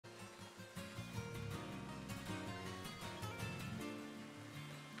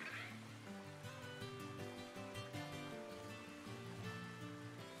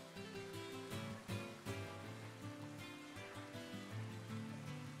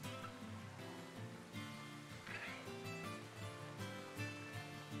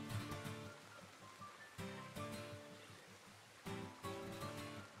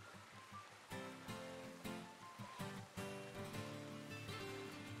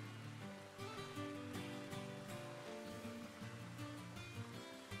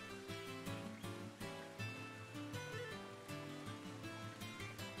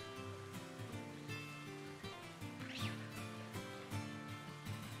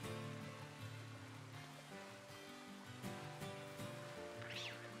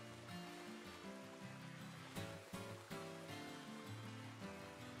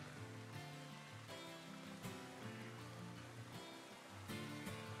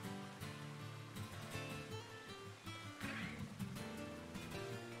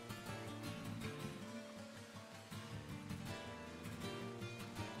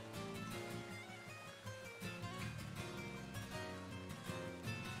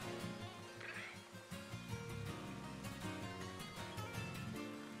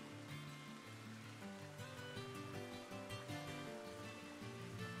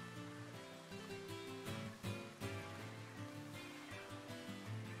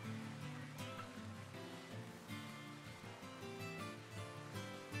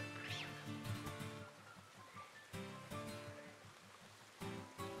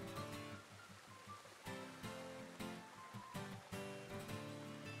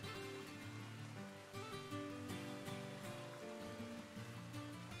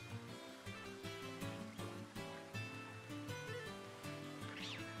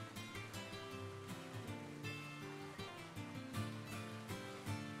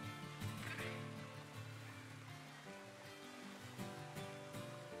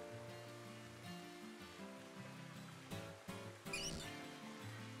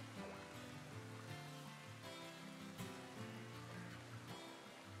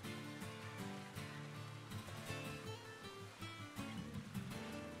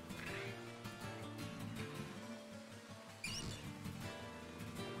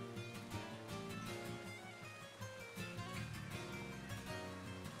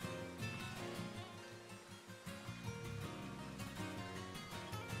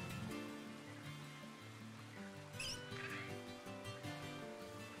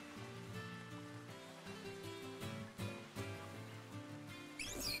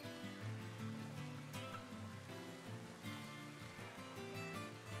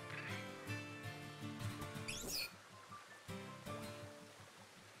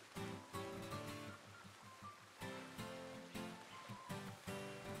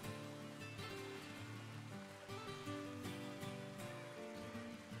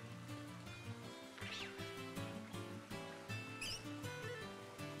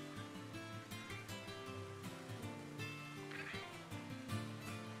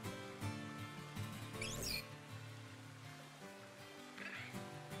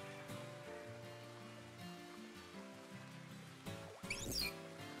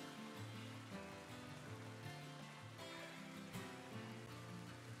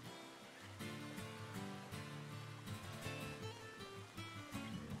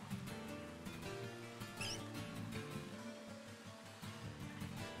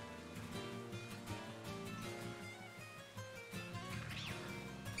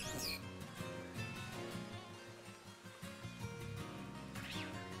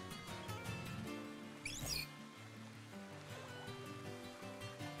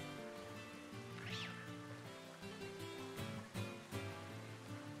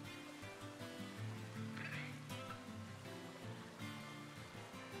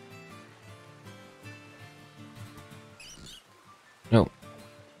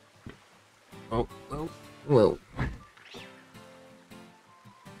Well,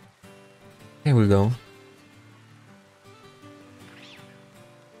 here we go.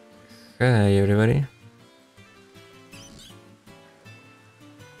 Hi everybody.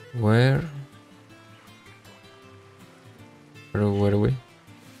 Where were we?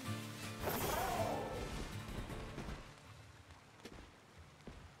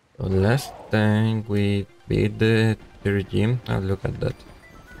 So last time we beat the regime. Oh, look at that.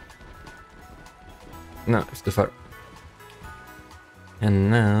 No, it's too far. And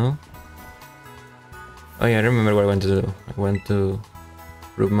now... Oh yeah, I remember what I want to do. I want to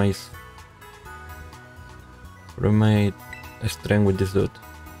prove my strength with this dude.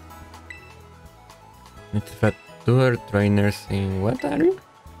 Need to fight 2 trainers in... What are you?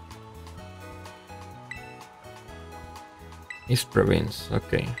 East Province,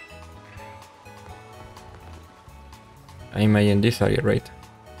 okay. I imagine this area, right?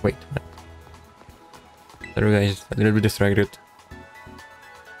 Wait, what? Sorry guys, a little bit distracted.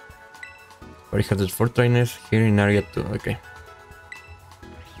 We have the 4 trainers here in area 2, okay.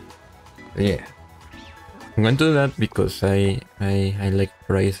 So yeah. I'm going to do that because I like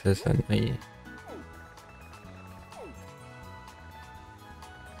prizes and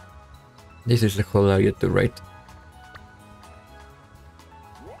this is the whole area 2, right?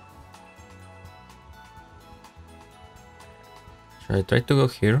 Should I try to go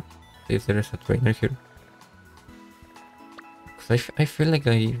here? See if there is a trainer here. Because I feel like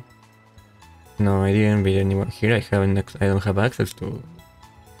no, I didn't beat anyone here. I don't have access to...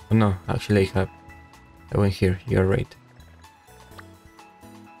 Oh, no, actually I have. I went here, you're right.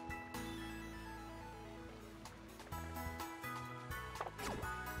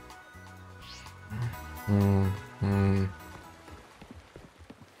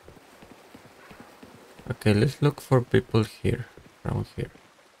 Okay, let's look for people here, around here.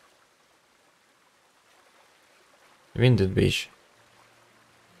 Even the beach.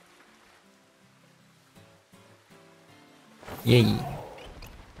 Yay!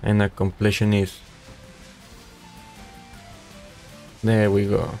 And a completionist. There we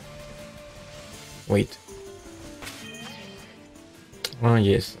go. Wait. Oh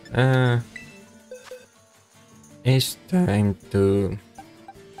yes. It's time to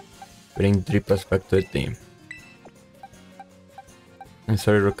bring Tripas back to the team. I'm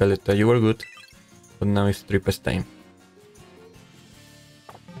sorry, Rocaleta, you were good, but now it's Tripas time.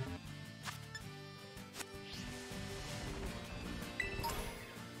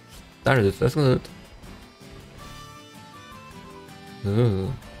 Started, that's good.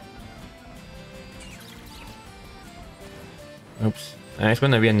 Ooh. Oops. It's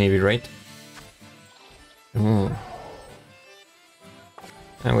gonna be a navy, right? Ooh.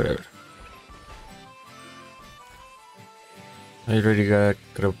 Whatever. I already got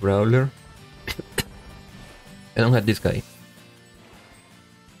Crab Brawler. I don't have this guy.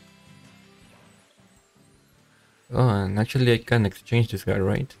 Oh, and actually I can exchange this guy,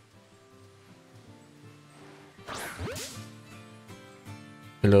 right?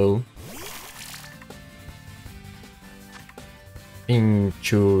 Hello.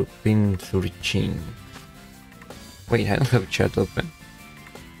 Pinsurchin. Wait, I don't have chat open.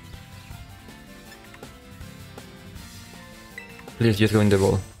 Please just go in the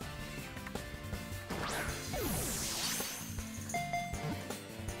ball.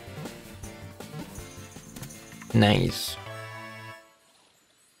 Nice.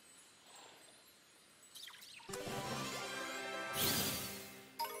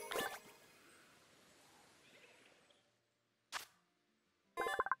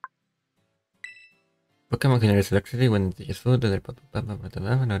 Pokémon generates electricity when it is food.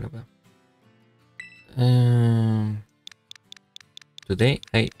 Today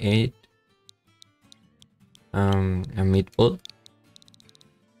I ate a meatball,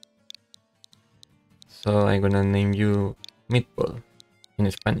 so I'm gonna name you Meatball in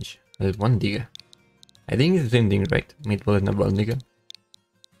Spanish. Albóndiga. I think it's the same thing, right? Meatball and albóndiga.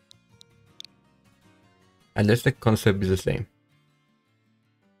 Unless the concept is the same.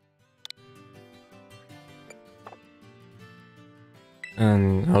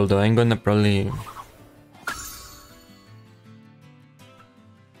 And although I'm gonna probably...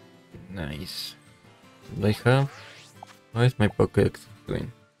 Nice. Do I have... What is my Pokédex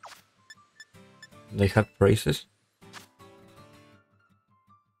doing? Do I have prices?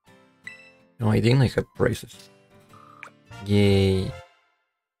 No, I didn't have prices. Yay.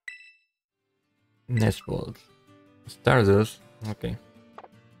 Nest balls. Stardust. Okay.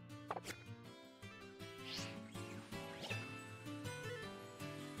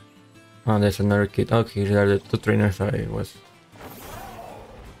 Oh, there's another kid. Okay, here are the 2 trainers I was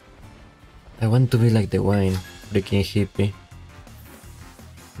I want to be like the wine. Freaking hippie.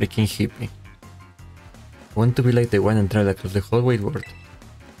 Freaking hippie. I want to be like the wine and travel across the whole wide world.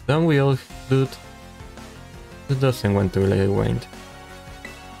 Don't we all, dude? Who doesn't want to be like the wine?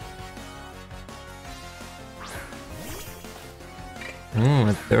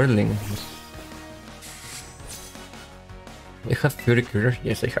 A Turling. I have Fury Cutter?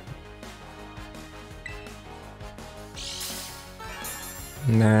 Yes, I have.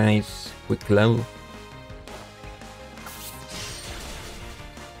 Nice. Quick Claw.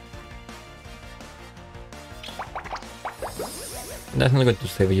 That's not going to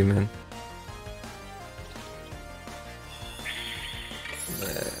save you, man.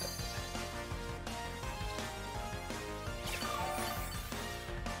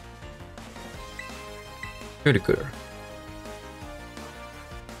 Pretty good.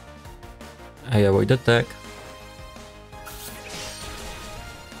 I avoid attack.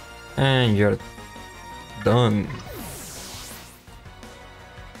 And you're done.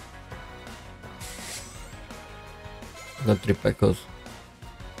 Got 3 Pecos.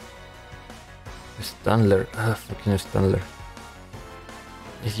 Stunler. Ah, fucking Stunler.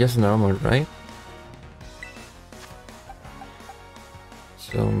 It's just normal, right?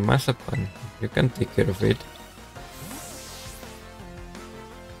 So, Mazapan, you can take care of it.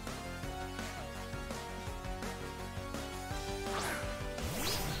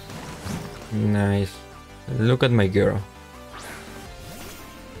 Nice. Look at my girl.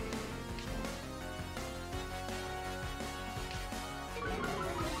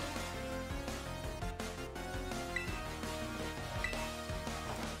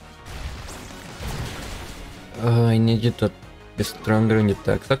 Oh, I need you to be stronger in your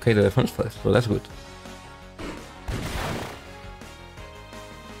attacks. Okay, the defense fast, so that's good.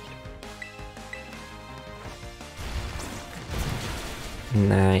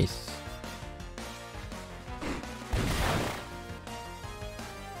 Nice.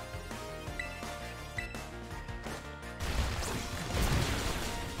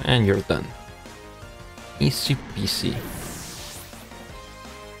 And you're done. Easy peasy.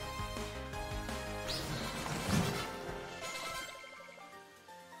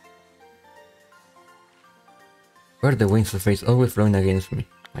 Where are the winds of fate always blowing against me?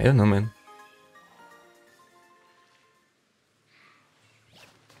 I don't know, man.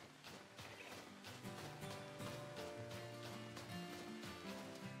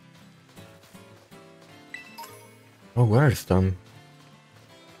 Oh, where's Stone?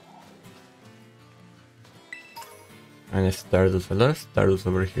 And a Stardust, a lot of Stardust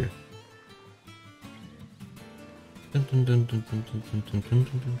over here.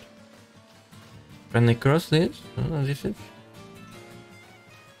 Can I cross this? Oh, this is...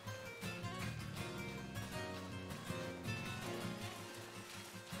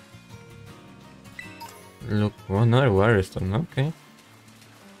 Look, oh, another Water Stone, okay.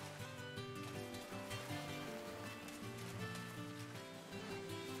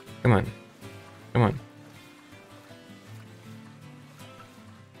 Come on. Come on.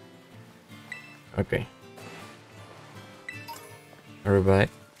 Okay. Revive.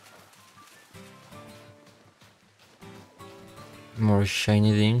 More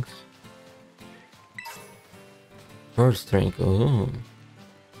shiny things. World Strength. Oh.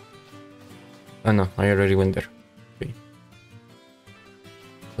 Oh no, I already went there. Okay.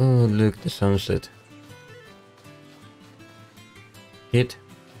 Oh, look, the sunset. Hit.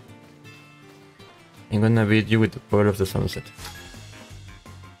 I'm gonna beat you with the power of the sunset.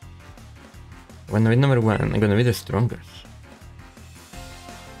 When I beat number 1, I'm gonna be the strongest.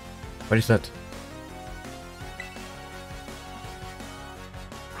 What is that?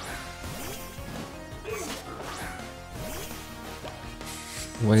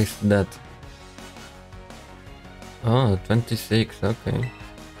 What is that? Oh, 26, okay.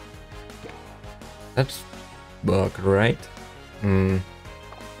 That's bug, right? Hmm.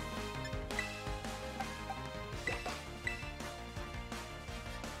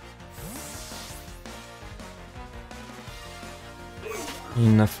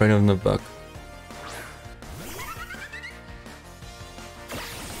 I'm afraid of the bug.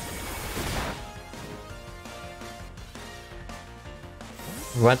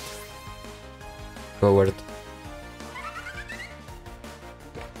 What? Coward.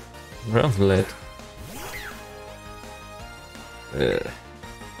 Rufflet.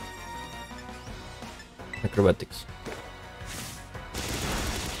 Acrobatics.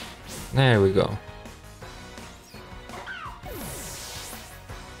 There we go.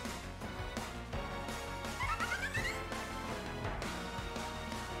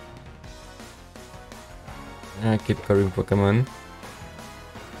 I keep carrying Pokemon.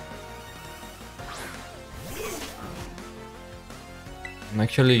 And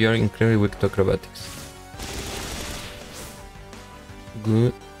actually, you're incredibly weak to acrobatics.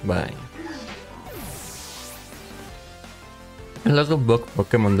 Goodbye. A lot of bug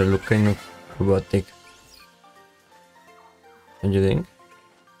Pokemon that look kind of acrobatic. Don't you think?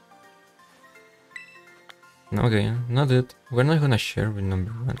 Okay, not it. We're not gonna share with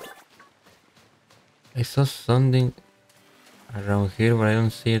number 1. I saw something around here, but I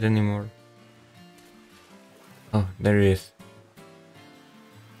don't see it anymore. Oh, there it is.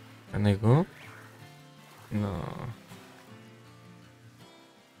 Can I go? No.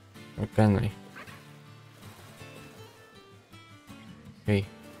 Or can I? Hey.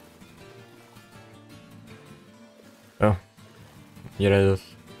 Oh. Gyarados.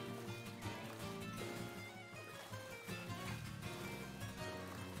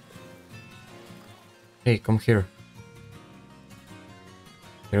 Hey, come here.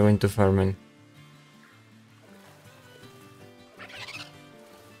 You're going to farm in.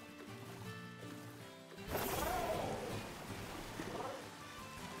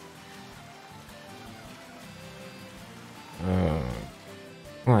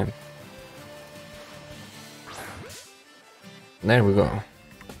 Come on. There we go.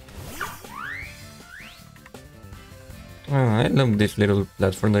 Oh, I love this little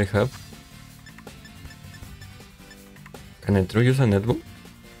platform that I have. Can I throw use a netball?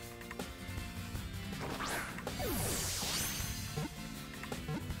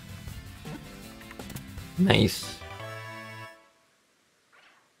 Nice.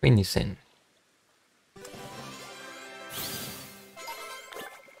 Finisen.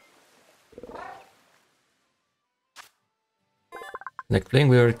 Like playing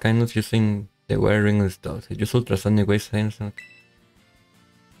with our kind of using the wiring and stuff. It use ultrasonic wave science.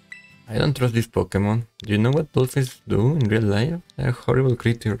 I don't trust this Pokemon. Do you know what dolphins do in real life? They're horrible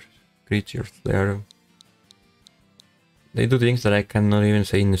creatures. They do things that I cannot even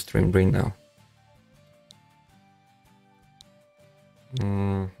say in the stream right now.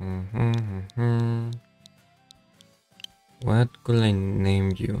 What could I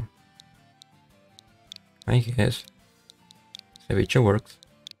name you? I guess Ceviche works.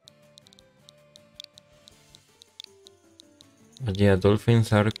 But yeah,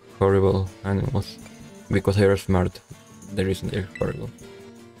 dolphins are horrible animals. Because they are smart. The reason they're horrible.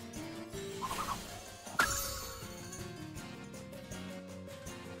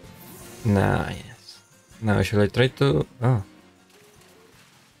 Nice. Now shall I try to... Oh.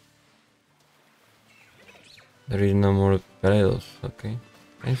 There is no more Gyarados. Okay.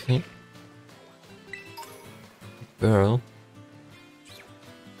 I see. Pearl.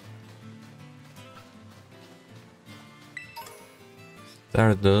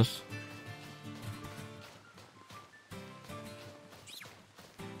 Stardust.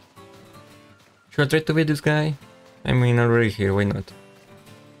 Should I try to beat this guy? I mean, already here, why not?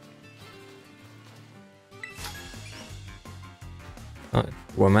 Oh,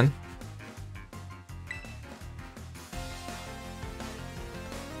 woman.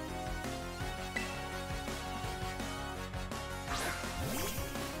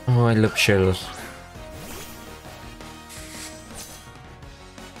 Oh, I love shells.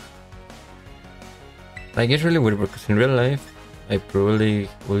 Like, it's really weird because in real life, I probably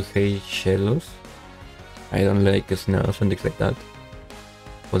would hate shells. I don't like snails and things like that.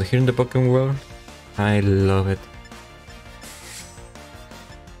 But here in the Pokemon world, I love it.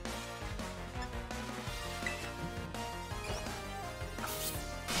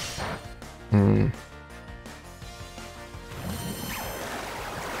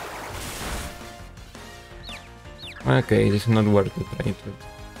 Okay, this is not worth it, right?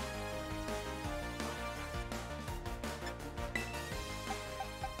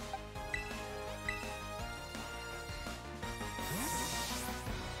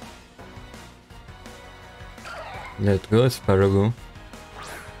 Let's go, Sparrow.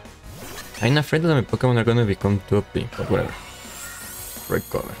 I'm afraid that my Pokemon are gonna become too OP, but whatever.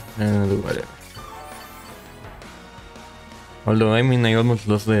 Recover. And do whatever. Although, I mean, I almost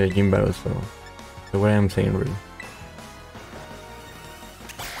lost the gym battle, so what I'm saying, really.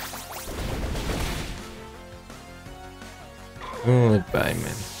 Goodbye,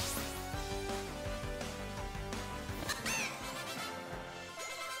 man.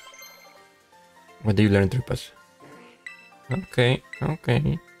 What do you learn through pass? Okay,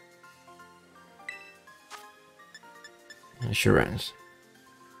 okay. Assurance.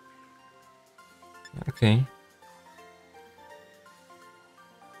 Okay.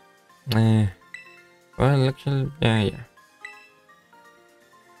 Well, actually, yeah.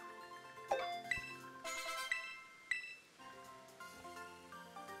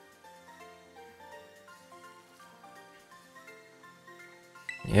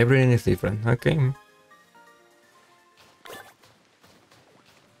 Everything is different. Okay.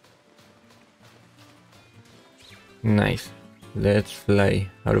 Nice. Let's fly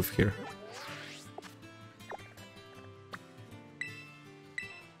out of here.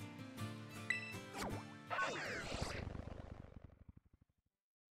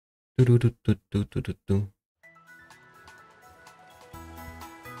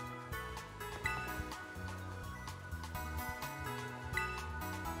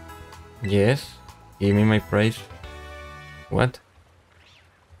 Yes, give me my prize. What?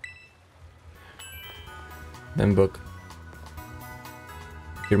 Then book.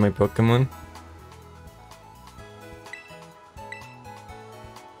 Here my Pokemon.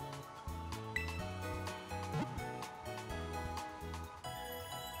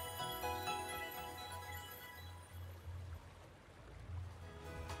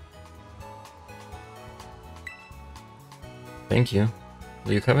 Thank you.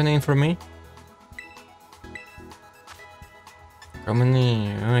 Do you have anything for me? How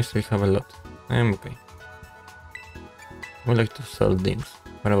many? Oh, I still have a lot. I'm okay. I would like to sell things.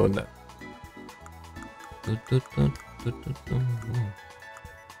 What about that?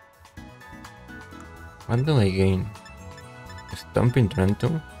 What do I gain? Stomping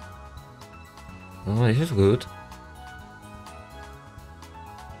Tranto? Oh, this is good.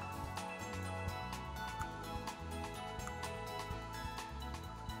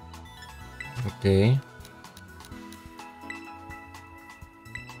 Okay.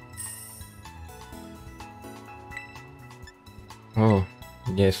 Oh,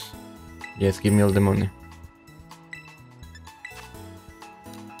 yes. Yes, give me all the money.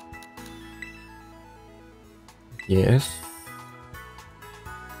 Yes.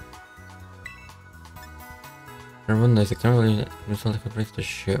 Everyone is extremely result have reached the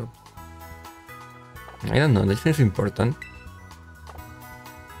shop. I don't know, this is important.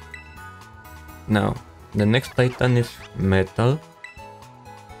 Now, the next Titan is metal.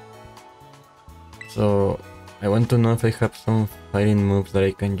 So, I want to know if I have some fighting moves that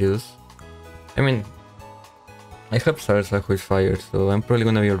I can use. I mean, I have Salsa who is fire, so I'm probably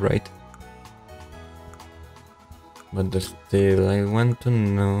gonna be alright. But still, I want to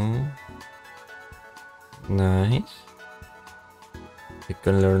know... Nice. I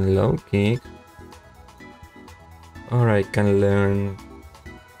can learn low kick. Or I can learn...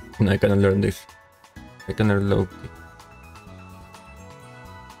 No, I cannot learn this. I can learn low kick.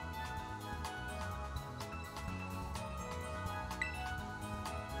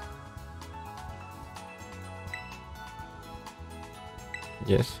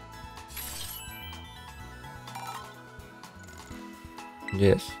 Yes.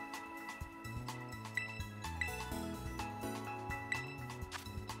 Yes.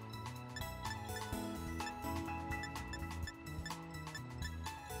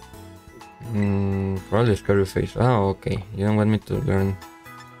 Probably scary face. Oh, okay. You don't want me to learn.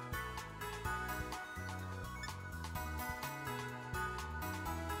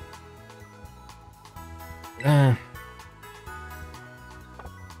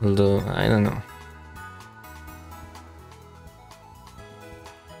 Although, I don't know.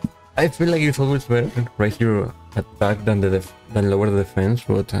 I feel like it's always better to raise your attack than lower the defense,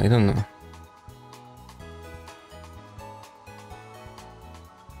 but I don't know.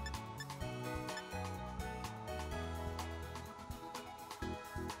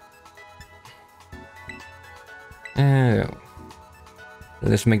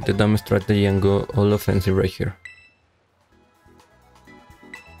 Let's make the dumb strategy and go all offensive right here.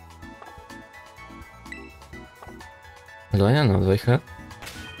 Although I don't know, do I have?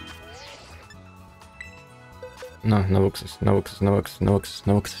 No, no boxes, no boxes, no boxes, no boxes,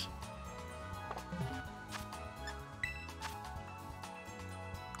 no boxes.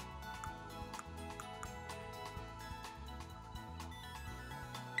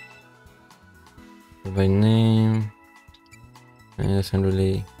 By name, it doesn't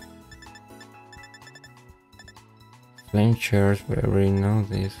really... Flame charge, but I already know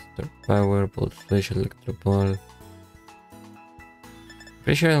this. Their power, bolt flash, electro ball.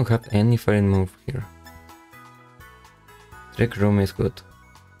 Pretty sure I don't have any fighting move here. Trick room is good.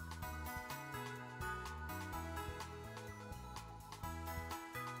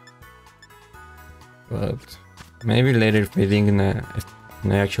 But maybe later if I think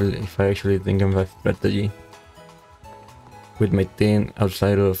if I actually think of a strategy with my team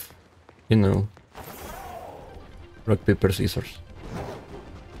outside of, you know, rock paper scissors.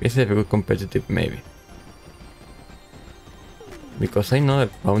 It's a good competitive maybe. Because I know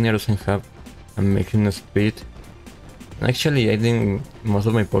that Pawnia doesn't have amazing speed. Actually, I think most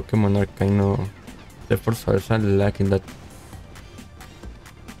of my Pokemon are kind of, except for Salsa, lacking that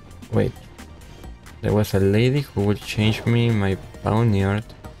Wait. There was a lady who would change me my poniard.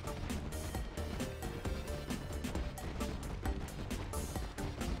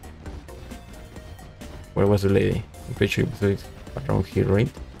 Where was the lady? I'm pretty sure it's around here,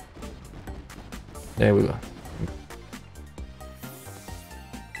 right? There we go.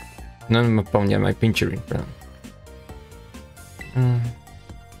 Not my poniard, my pincher ring, pardon.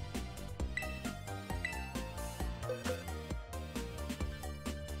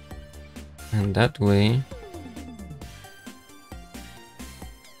 And that way.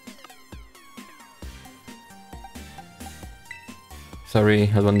 Sorry,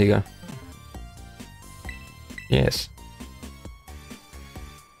 Albondiga. Yes.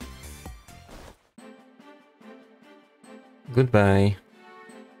 Goodbye.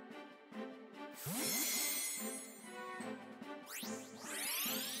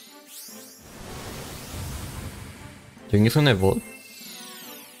 Doing this on a vault?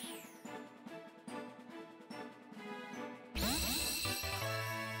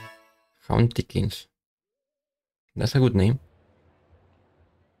 Hountikins. That's a good name.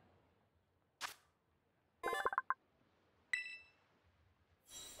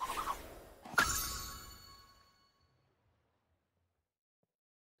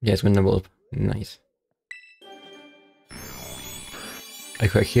 Yes, with the bulb. Nice. I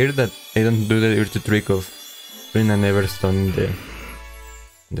hear that they don't do the dirty trick of putting an Everstone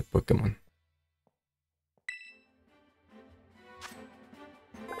in the Pokemon.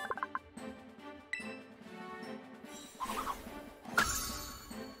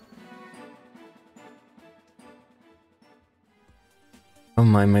 Oh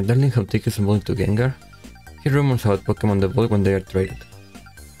my darling Hautik is evolved to Gengar. Hear rumors about Pokemon evolve when they are traded.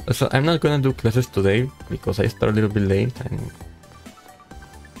 So I'm not gonna do classes today because I start a little bit late and...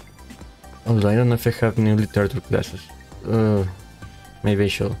 Although I don't know if I have new literature classes. Maybe I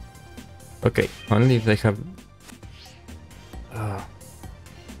should. Okay, only if I have...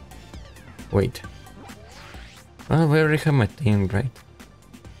 Wait. Oh, we already have my team, right?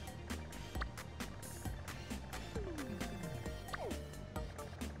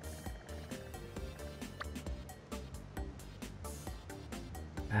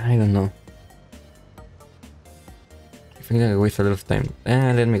 I don't know. I think I waste a lot of time.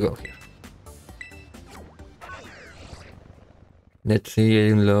 Let me go here. Let's see,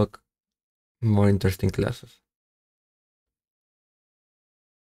 I unlock more interesting classes.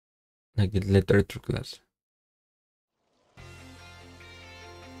 Like the literature class.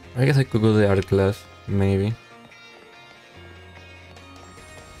 I guess I could go to the art class, maybe.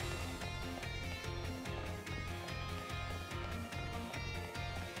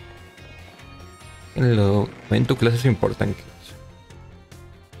 Hello. Going to class is important.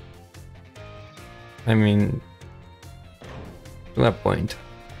 I mean, to a point.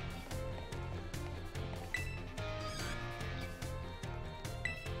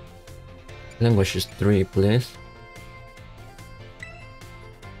 Language is 3, please.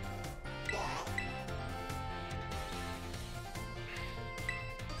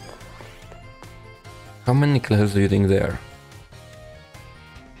 How many classes do you think there are?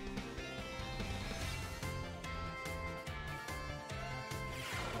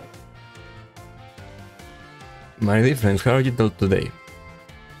 My dear friends, how are you all today?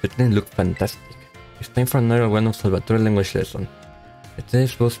 Certainly look fantastic. It's time for another one of Salvatore language lesson.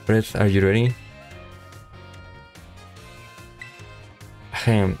 Today's both spreads, are you ready?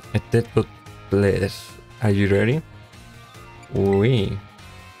 Ahem, please, are you ready? Oui.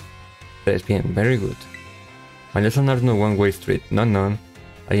 Pues bien, very good. My lessons are no one-way street, no.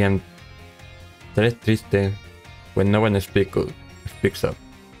 I am tres triste when no one speaks up.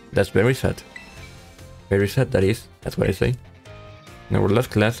 That's very sad. Very sad, that is. That's what I say. In our last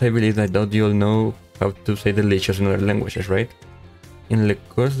class, I believe I thought you all know how to say delicious in other languages, right? In the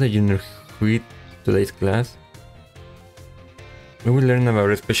course that you read today's class, we will learn about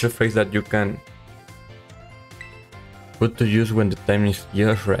a special phrase that you can put to use when the time is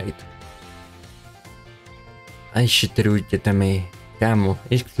just right. Ai shiteru yetame, kamo,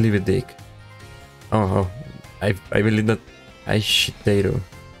 ich liebe dich. Oh, I believe that ai shiteru.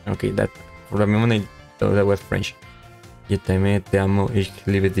 Okay, that for a moment I thought that was French. Yetame, te amo, ich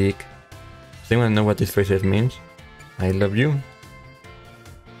liebe dich. Does anyone know what this phrase means? I love you.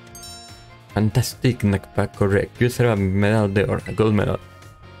 Fantastic, Nakpa, correct. You deserve a medal d'or, a gold medal.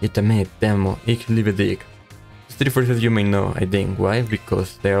 Yetame, te amo, ich liebe dich. These 3 phrases you may know, I think. Why?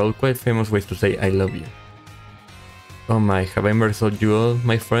 Because they are all quite famous ways to say I love you. Oh my, have I ever told you all,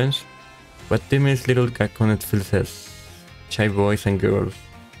 my friends? What timid little concept feels as shy boys and girls.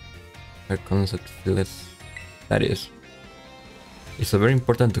 A concept feels that is. It's very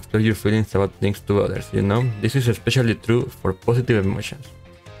important to express your feelings about things to others, you know? This is especially true for positive emotions.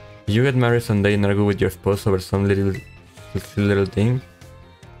 If you get married someday and argue with your spouse over some little thing,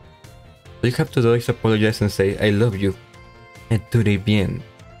 all you have to do is apologize and say, I love you, and tout bien,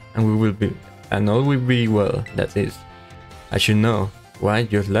 and all will be well, that is. As you know, why,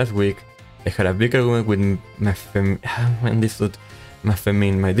 just last week, I had a big argument with my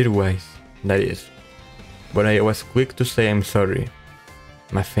dear wife, that is. But I was quick to say I'm sorry.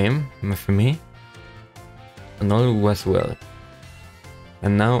 Ma femme, and all was well.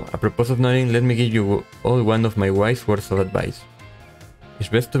 And now, apropos of nothing, let me give you all one of my wise words of advice. It's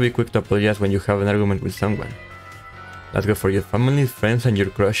best to be quick to apologize when you have an argument with someone. That's good for your family, friends, and your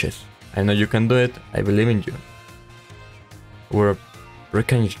crushes. I know you can do it, I believe in you. Our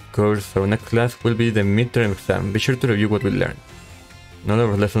recon course, so next class will be the midterm exam. Be sure to review what we learned. Not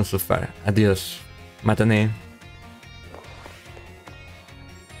our lessons so far. Adios. Matane.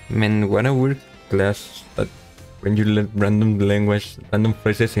 Man, what a weird class that when you learn random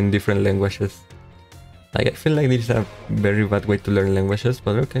phrases in different languages. Like, I feel like this is a very bad way to learn languages,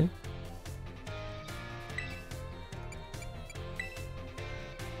 but okay.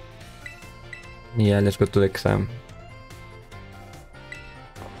 Yeah, let's go to the exam.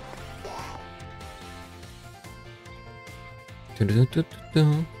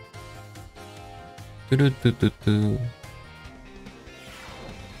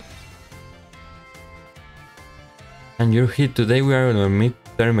 And you're here today. We are on our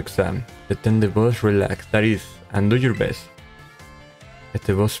midterm exam. Attend the boss, relax, that is, and do your best. At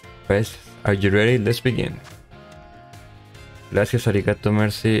the boss best, are you ready? Let's begin. Gracias, arigato,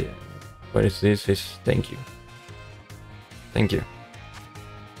 merci. What is this? Is thank you. Thank you.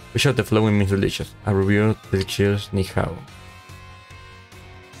 Wish out the flowing means delicious. A review delicious ni hao.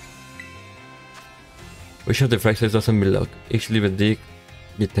 Wish out the phrases doesn't belong. Ich liebe dich,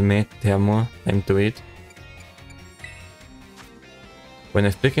 te amo, time to eat. When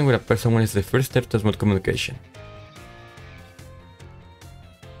speaking with a person, what is the first step to smooth communication?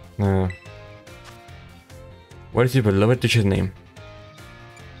 What is your beloved teacher's name?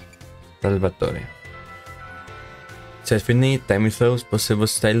 Salvatore. Says Finny, time is out, possible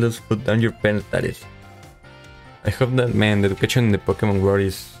stylus, put down your pen, that is. I hope that, man, the education in the Pokemon world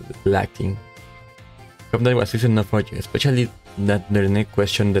is lacking. I hope that was easy enough for you, especially that the next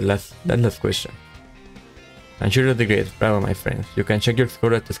question, that last question. I'm sure you're the great, bravo my friends. You can check your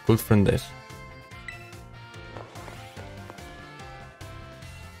score at the school front desk.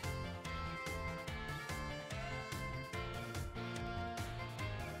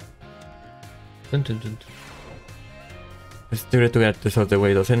 It's too great to get this out of the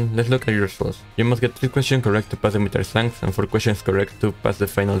way, doesn't? Let's look at your results. You must get 3 questions correct to pass the midterm exams and 4 questions correct to pass the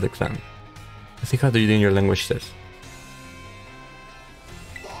final exam. Let's see how do you do in your language test.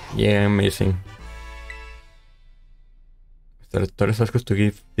 Yeah, amazing. Mr. Torres asks us to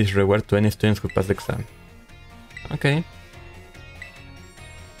give this reward to any students who pass the exam. Okay.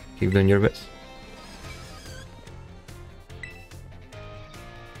 Keep doing your best.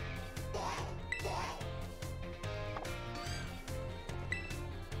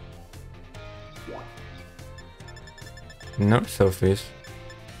 Nurse office.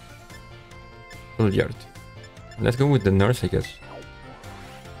 Schoolyard. Let's go with the nurse, I guess.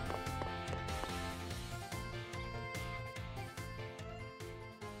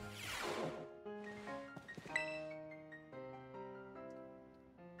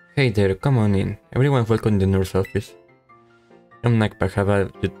 Hey there, come on in. Everyone's welcome in the nurse office. I'm Nakpak,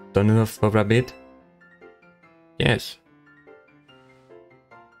 have you done enough for a bit? Yes.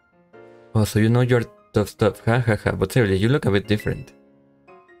 Oh, so you know your tough stuff, ha, but seriously, you look a bit different.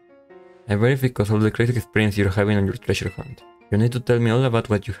 I worry because of the crazy experience you're having on your treasure hunt. You need to tell me all about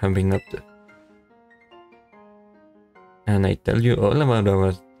what you have been up to. And I tell you all about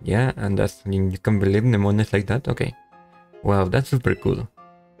us. Yeah, and that's, you can believe mnemones like that? Okay. Wow, that's super cool.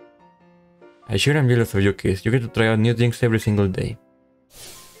 I sure am jealous of you kids. You get to try out new things every single day.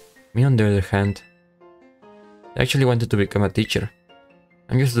 Me on the other hand, I actually wanted to become a teacher.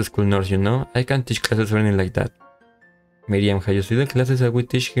 I'm just a school nurse, you know? I can't teach classes or anything like that. Miriam, have you seen the classes that we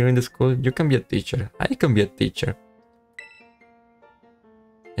teach here in the school? You can be a teacher. I can be a teacher.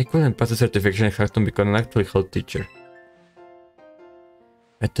 I couldn't pass the certification exam to become an actual health teacher.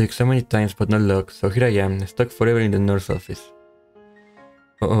 I took so many times but no luck, so here I am, stuck forever in the nurse office.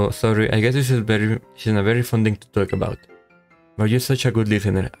 Oh, sorry, I guess this is a very fun thing to talk about. But you're such a good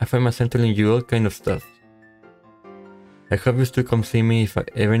listener. I find myself telling you all kind of stuff. I hope you still come see me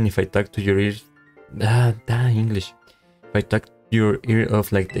even if I talk to your ears. English. If I talk your ear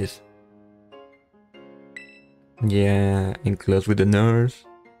off like this. Yeah, in close with the nurse.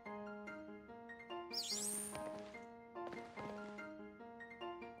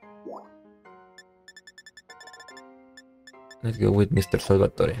 Let's go with Mr.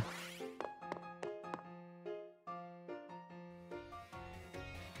 Salvatore.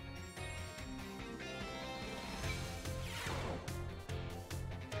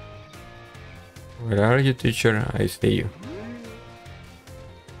 Where are you, teacher? I see you.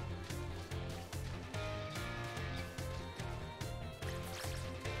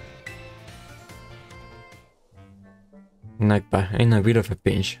 Nagpa, in a bit of a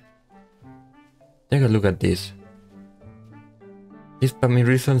pinch. Take a look at this. His family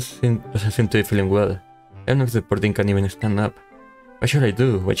reasons doesn't seem to be feeling well. I'm not supporting can't even stand up. What should I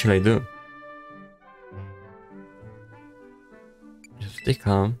do? What should I do? Just stay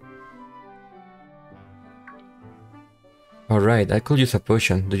calm. Alright, I could use a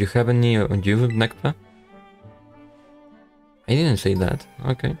potion. Do you have any on you, Nakpa? I didn't say that.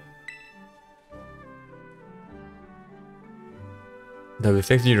 Okay.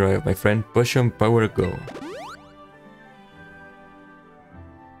 W60, my friend. Potion power go.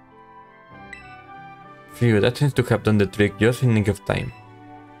 Phew, that seems to have done the trick just in nick of time.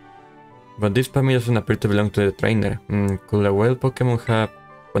 But this Pammy doesn't appear to belong to the trainer. Could a wild Pokemon have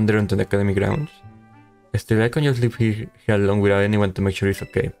wandered onto the academy grounds? Still, I can just leave here alone without anyone to make sure it's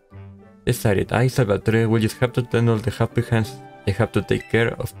okay. Decided, I, Salvatore, will just have to tell all the happy hands they have to take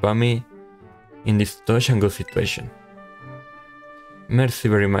care of Pammy in this touch and go situation. Merci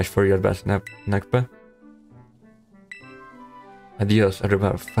very much for your advice, Nakpa. Adios,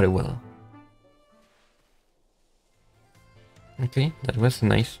 arriba, farewell. Okay, that was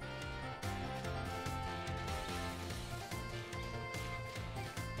nice.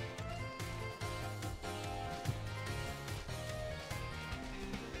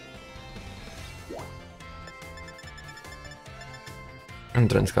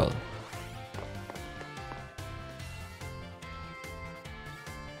 Entrance hall.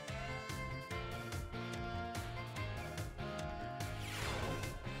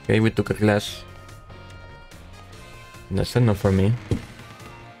 Okay, we took a class. That's enough for me.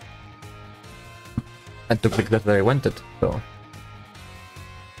 I took the class that I wanted, so...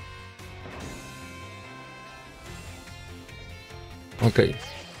 Okay.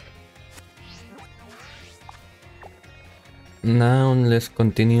 Now let's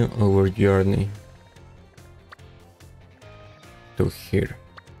continue our journey to here.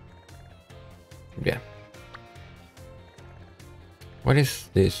 Yeah. What is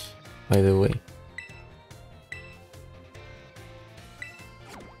this, by the way?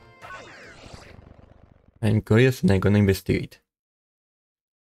 I'm curious and I'm gonna investigate.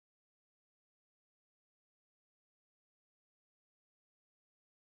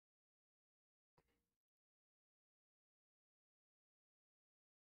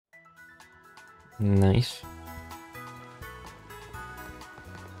 Nice.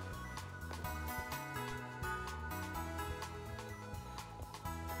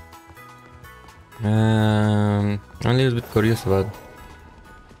 I'm a little bit curious about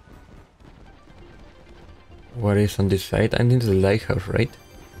what is on this side. I think it's the lighthouse, right?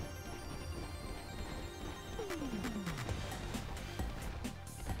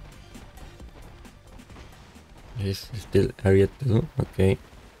 This is still area 2, okay.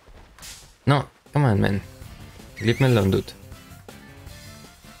 No, come on, man. Leave me alone, dude.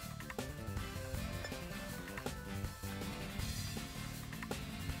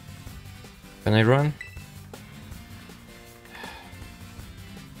 Can I run?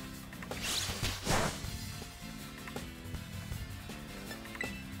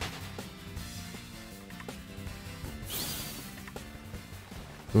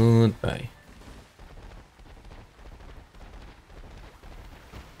 Goodbye.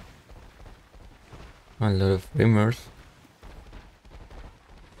 A lot of rumors.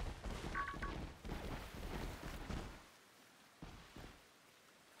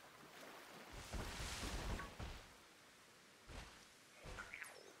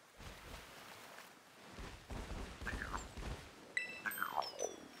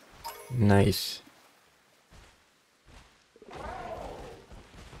 Nice.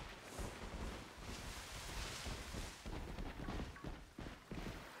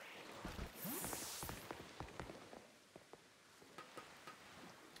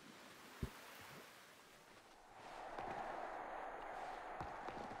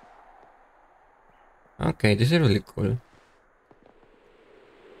 Okay, this is really cool.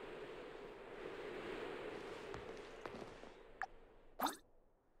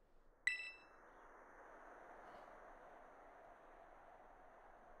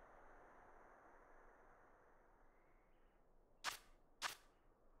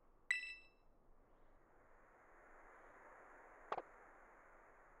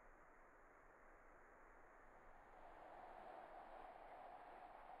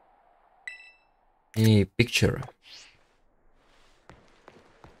 A picture.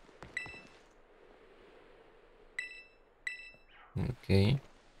 Okay.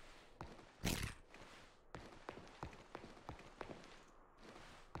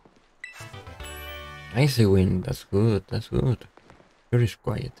 Icy wind. That's good. That's good. Here is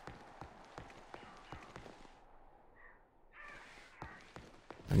quiet.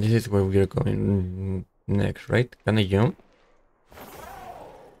 And this is where we are going next, right? Can I jump?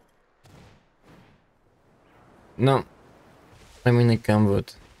 No. I mean I can,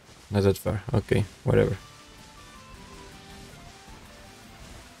 but not that far. Okay, whatever.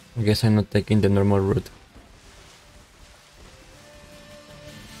 I guess I'm not taking the normal route.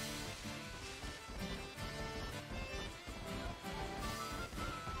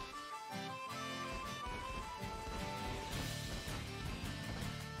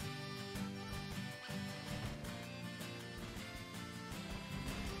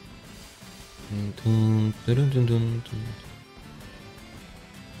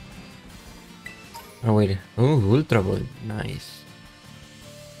 Oh wait, oh, Ultra Ball, nice.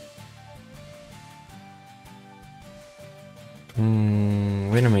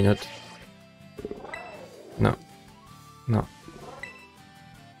 Wait a minute. No, no.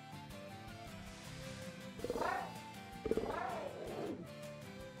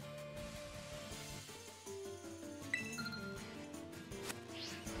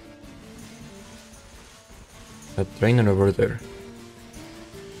 A trainer over there.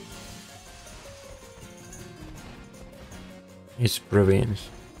 It's province.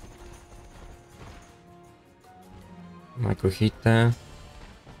 Makuhita.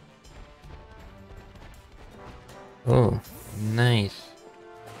 Oh, nice.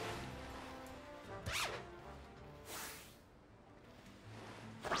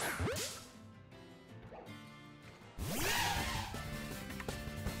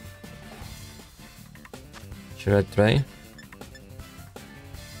 Should I try?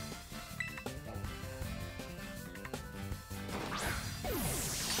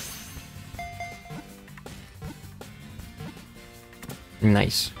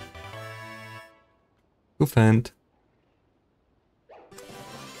 Nice. Goofant.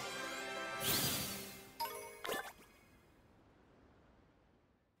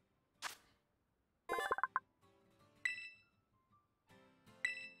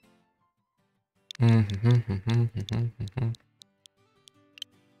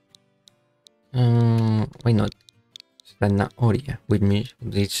 Why not? Zanahoria with me,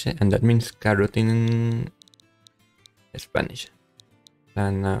 this, and that means carrot in Spanish.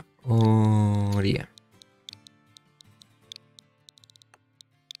 Zanahoria.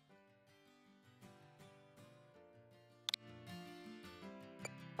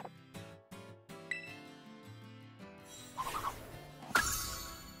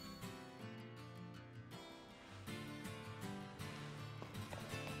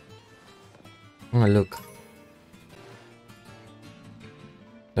 Oh, look.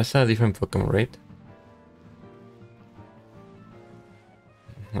 That's a different Pokemon, right?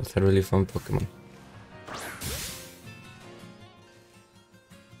 That's a really fun Pokemon.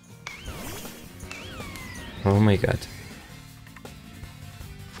 Oh my god.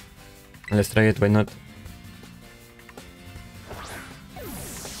 Let's try it, why not?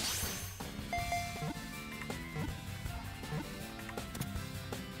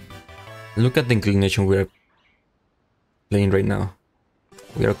 Look at the inclination we are playing right now.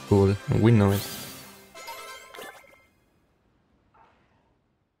 We are cool, and we know it.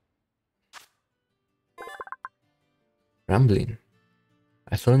 Rambling.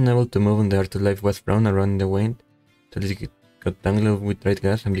 I saw unable to move on the afterlife was thrown around the wind till it got tangled with dried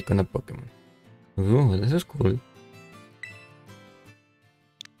grass and became a Pokemon. Ooh, this is cool.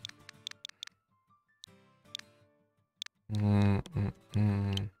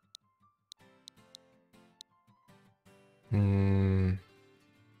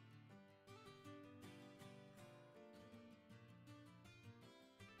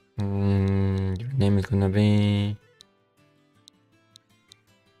 Your name is gonna be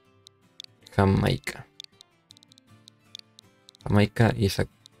Jamaica. Jamaica is a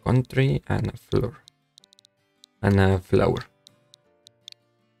country and a flower. And a flower.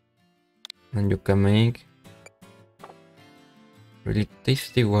 And you can make really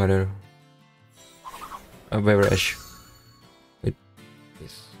tasty water. A beverage with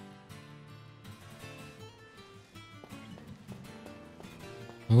this.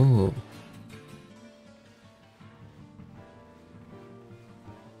 Oh.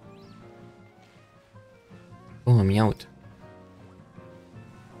 Oh, I'm out.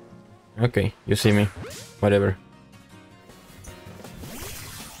 Okay, you see me. Whatever.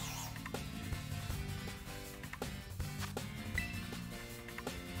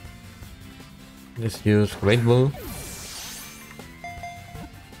 Let's use Great Ball.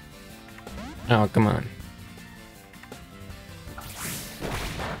 Oh, come on.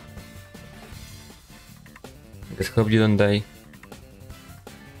 Let's hope you don't die.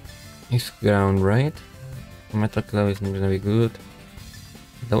 It's ground, right? Metal Claw is not gonna be good.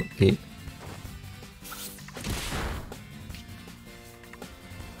 Don't kick.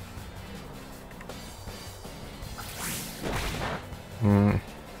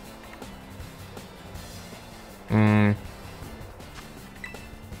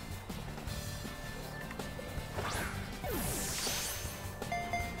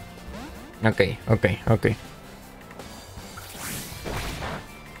 Okay.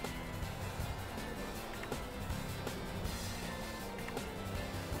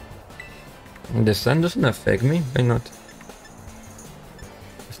 The sun doesn't affect me, why not?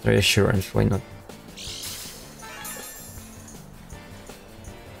 Let's try Assurance, why not?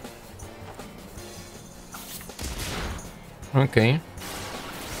 Okay.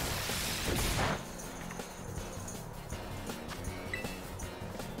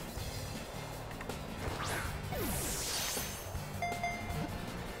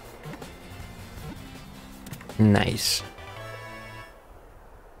 Nice.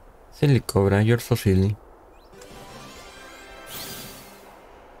 Silly Cobra, you're so silly.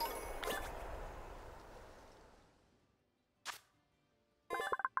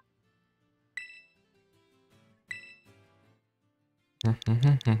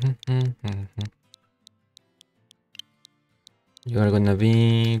 You are gonna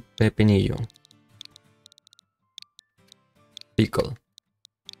be Pepinillo. Pickle.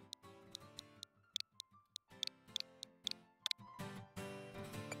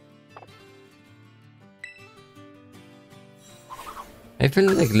 I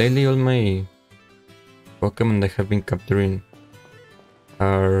feel like lately all my Pokemon that have been capturing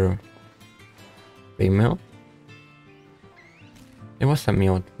are female. It was a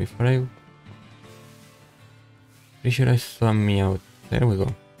Meowth before I... Pretty sure I saw a Meowth. There we go.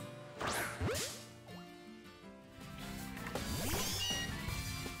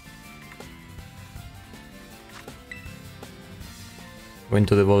 Going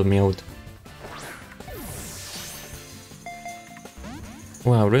to the ball Meowth.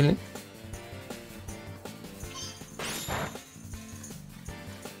 Wow, really?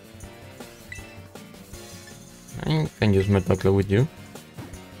 I can use Metal Claw with you.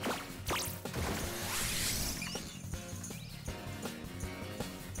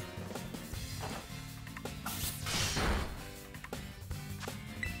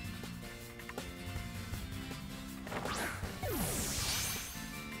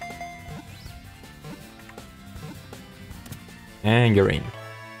 And you're in.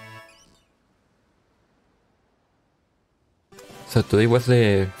 So today was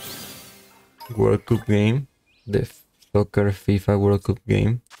the World Cup game, the soccer FIFA World Cup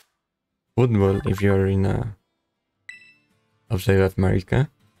game. Football if you're in outside of America.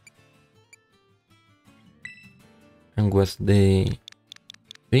 And was the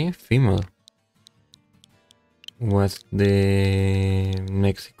female. Was the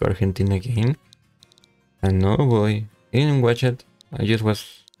Mexico Argentina game. And no boy, I didn't watch it. I just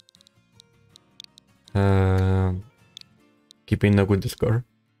was keeping up with the score.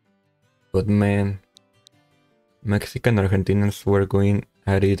 But man, Mexican Argentinians were going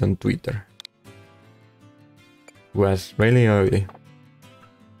at it on Twitter. Was really ugly.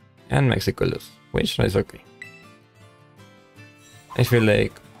 And Mexico lost, which is okay. I feel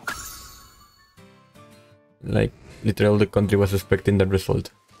like literally the country was expecting that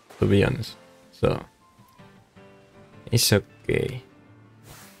result, to be honest. So it's okay.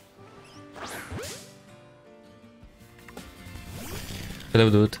 Hello,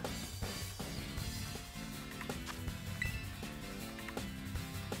 dude.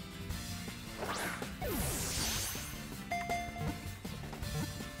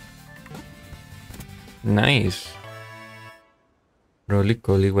 Nice. Roly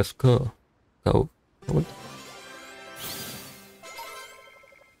Coly was cool. What?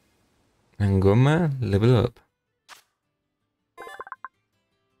 And Goma, level up.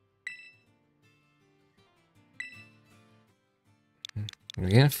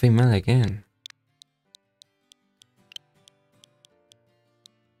 Again, female again.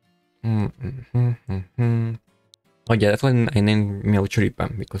 Oh yeah, that's when I named Meow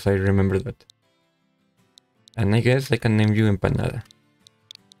Churipan, because I remember that. And I guess I can name you Empanada.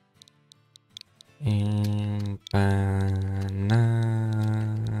 Empanada.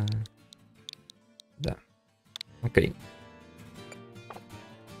 Okay.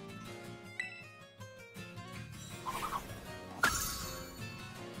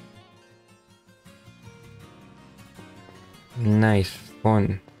 Nice,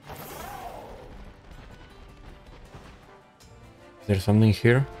 fun. Is there something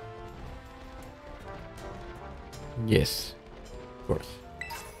here? Yes, of course.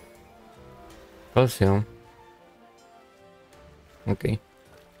 Calcium. Okay.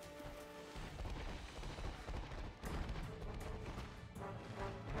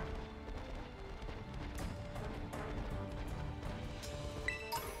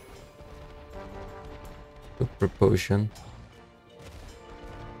 Super potion.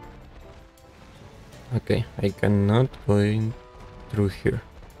 Okay, I cannot go in through here.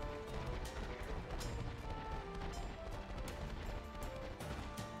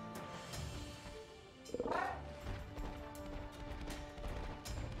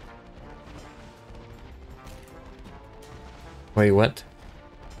 Wait, what?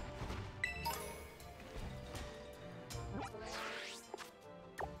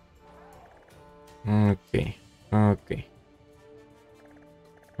 Okay, okay.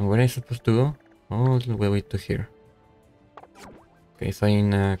 And where am I supposed to go? All the way to here. Okay, so I'm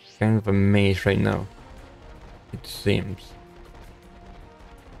in a kind of a maze right now. It seems.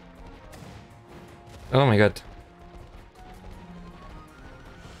 Oh my god.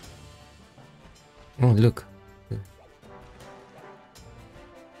 Oh, look.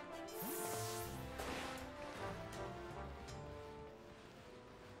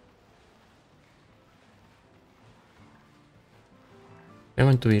 I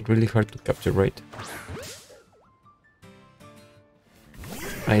want to be really hard to capture, right?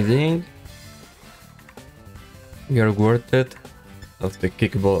 I think you're worth it of the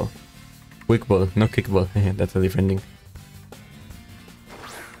kickball. Quick ball, no kickball. That's a different thing.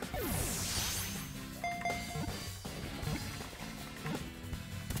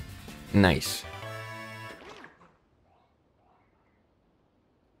 Nice.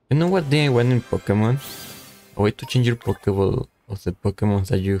 You know what thing I want in Pokemon? A way to change your Pokeball of the Pokemon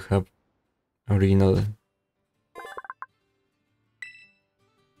that you have original.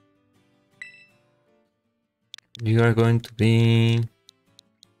 You are going to be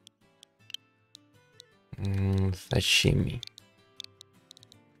sashimi.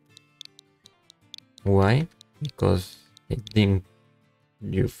 Why? Because I think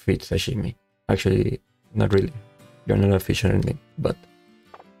you fit sashimi. Actually, not really. You're not a fisherman, but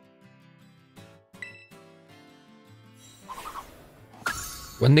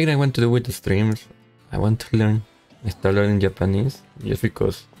one thing I want to do with the streams, I want to start learning Japanese, just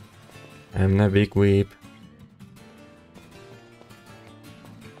because I'm not a big weeb.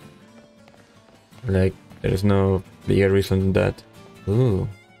 Like, there's no bigger reason than that. Ooh,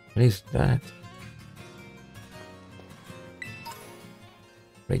 what is that?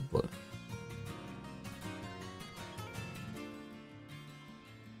 Great ball.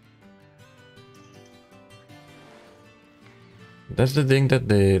 That's the thing that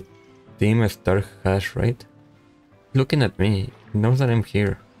the team star has, right? Looking at me, it knows that I'm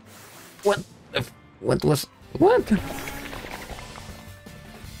here. What? What was? What?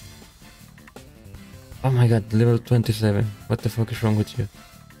 Oh my god, level 27. What the fuck is wrong with you?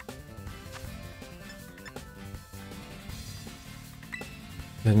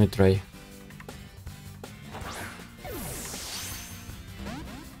 Let me try.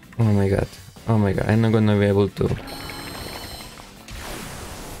 Oh my god. Oh my god, I'm not gonna be able to.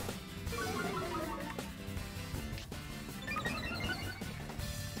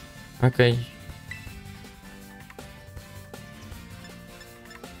 Okay.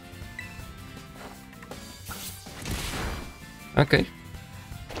 Okay.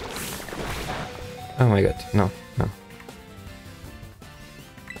 Oh my god, no, no.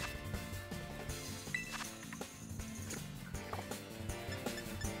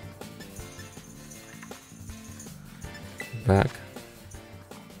 Back.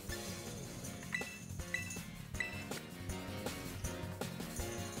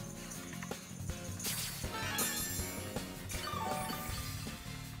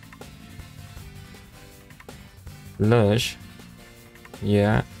 Lush.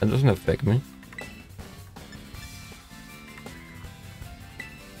 Yeah, it doesn't affect me.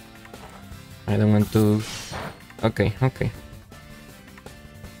 I don't want to... Okay, okay.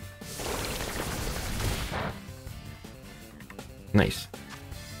 Nice.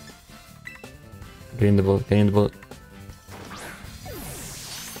 Getting the ball, getting the ball.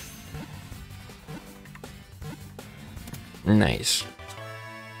 Nice.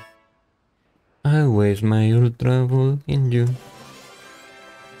 I waste my ultra ball in you.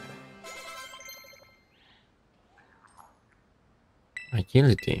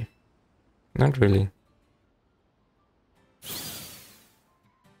 Agility. Not really.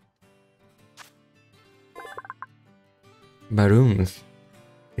 Baroons.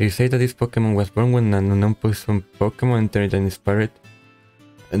 It is said that this Pokemon was born when an unknown poison Pokemon entered and inspired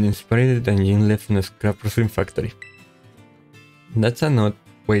it and Jin left in a scrap processing factory. That's an odd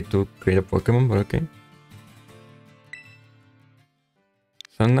way to create a Pokemon, but okay.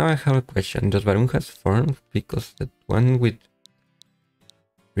 So now I have a question. Does Baroon has formed? Because that one with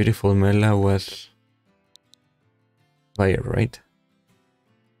beautiful Mela was fire, right?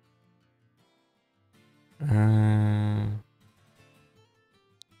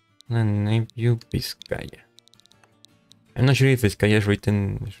 And name you Vizcaya. I'm not sure if Vizcaya is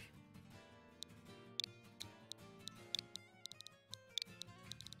written.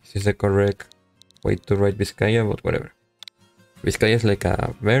 This is the correct way to write Vizcaya, but whatever. Vizcaya is like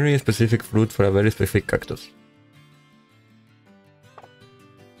a very specific fruit for a very specific cactus.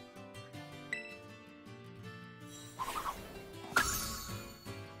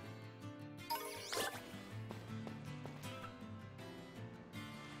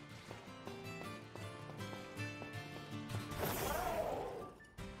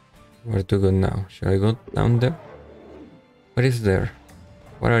 Where to go now? Should I go down there? What is there?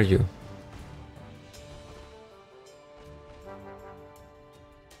 What are you? Is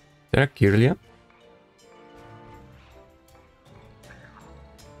there a Kirlia?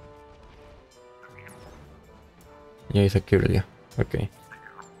 Yeah, it's a Kirlia. Okay.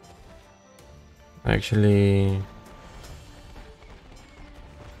 Actually...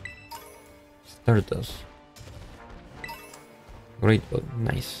 Stardust. Great ball,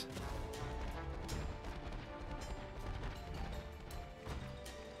 nice.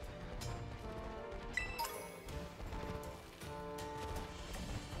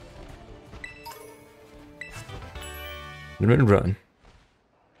 Run.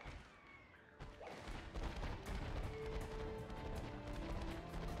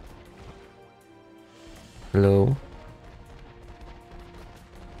 Hello.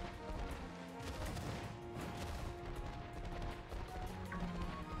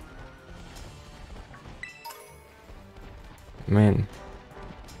 Man,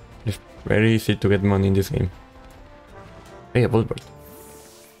 it's very easy to get money in this game. Hey, a Bulbert.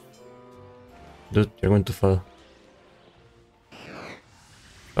 Dude, you're going to fall.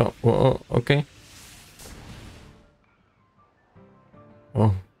 Oh, okay.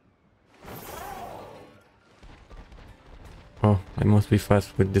 Oh. Oh, I must be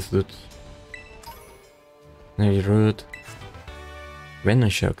fast with this dude. Nice root. Venom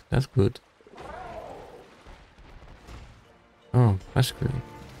Shock, that's good. Oh, masculine.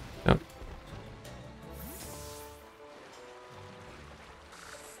 Oh.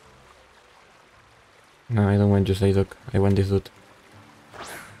 No, I don't want to say dog. I want this dude.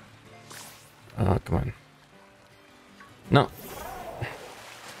 Oh, come on. No.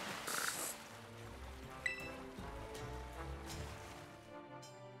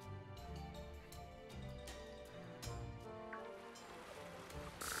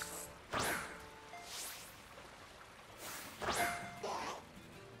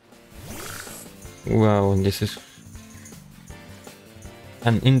 Wow, this is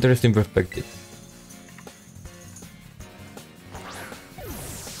an interesting perspective.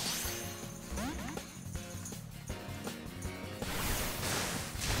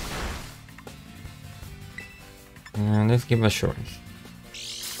 Let's give assurance.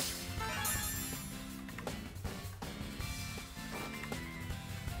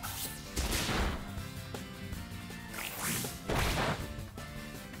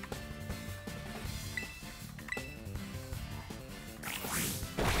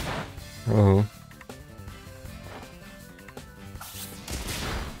 Oh.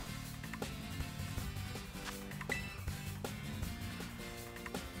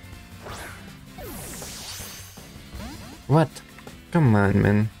 What? Come on,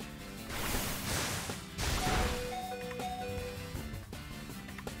 man.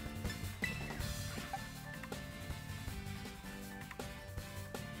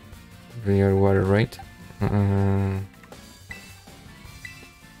 Real water, right?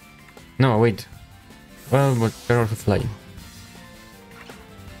 No, wait. Well, but they're also flying.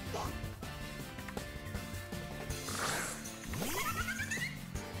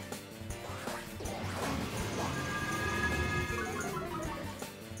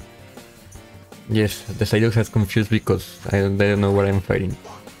 Yes, the Psyduck has confused because they don't know what I'm fighting.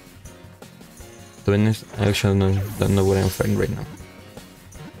 To be honest, I actually don't know what I'm fighting right now.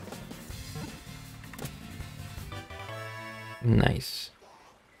 Nice.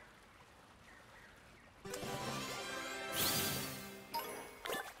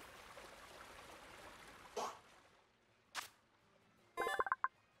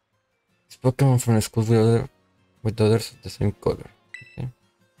 This Pokemon from the school with other with others of the same color. Okay.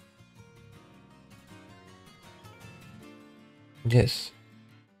 Yes.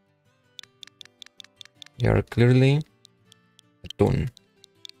 You are clearly a tuna.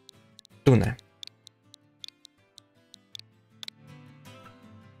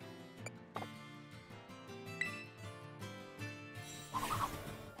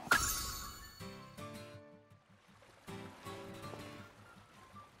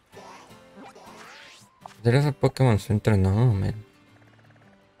 There is a Pokemon Center now, man.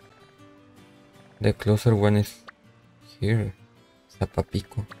 The closer one is here.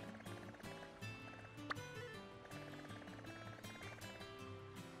 Zapapico.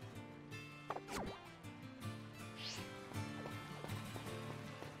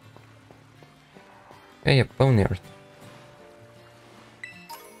 Hey, a Ponyard.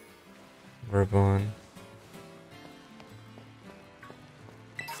 Bourbon.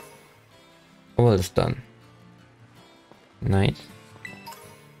 Well done. Nice.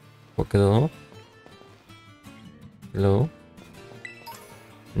 Pokédoll. Hello.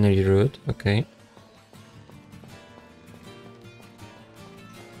 Energy root, okay.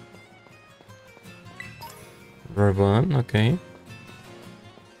 Bourbon, okay.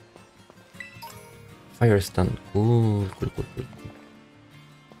 Fire stun. Ooh, cool.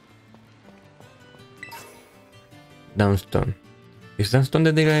 Downstone. Is Downstone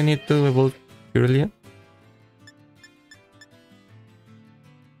the thing I need to evolve purely?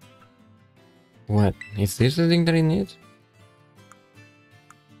 What? Is this the thing that I need?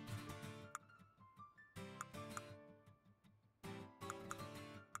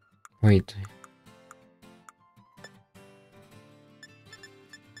 Wait.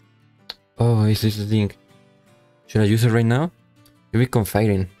 Oh, is this the thing? Should I use it right now? You become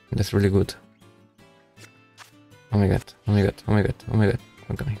fighting. That's really good. Oh my god.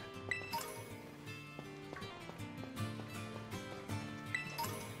 I'm coming.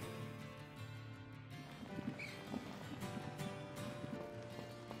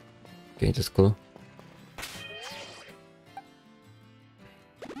 Okay, that's cool.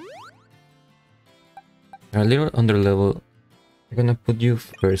 A little under level. I'm gonna put you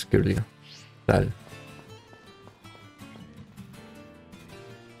first, Kirlia. Tal.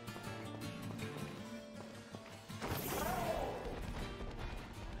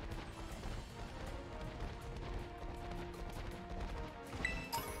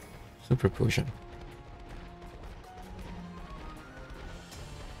 Super potion.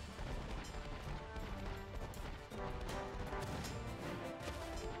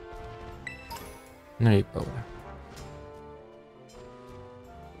 Energy power.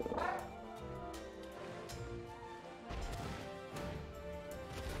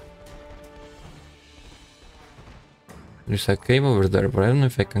 There's a cave over there, but I don't know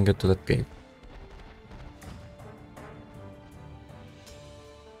if I can get to that cave.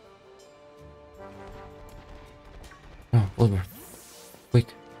 Oh, over.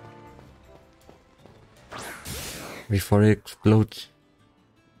 Quick. Before it explodes.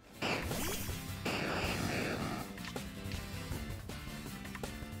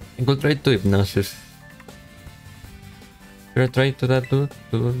 I could try to hypnosis. Should I try to that dude?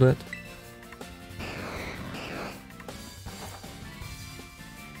 To do that?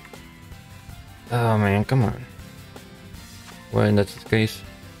 Oh man, come on. Well, in that case.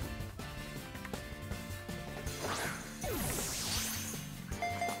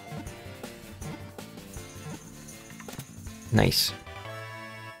 Nice.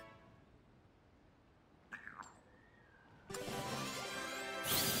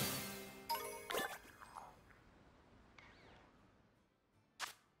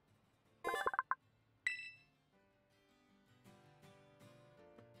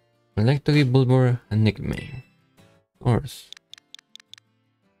 I'd like to give Bulbor a nickname. Of course.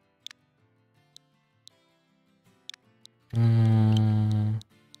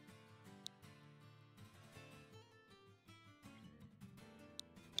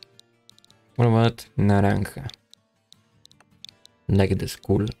 What about Naranja? Like the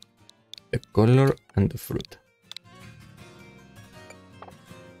school, the color and the fruit.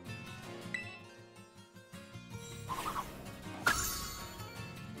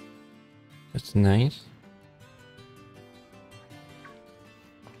 That's nice.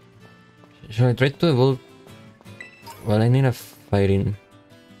 Should I try to evolve? Well, I need a fighting.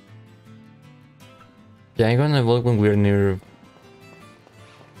 Yeah, I'm gonna evolve when we're near.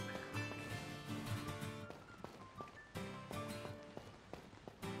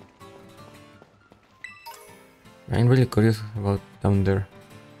 I'm really curious about down there.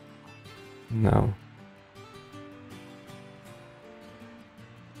 Now.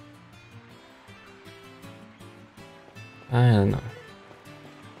 I don't know.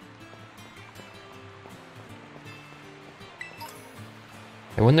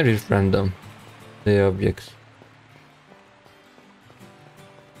 I wonder if random the objects.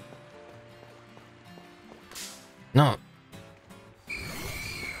 No.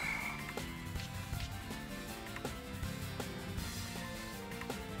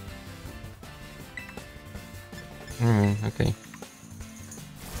 Okay.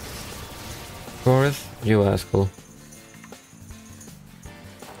 Of course, you asshole.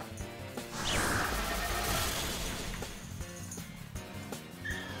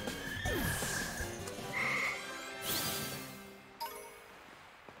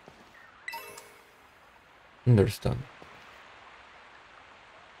 Understand.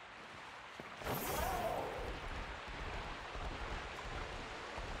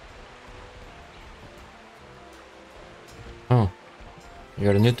 Oh,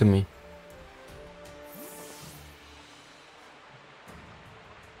 you're new to me.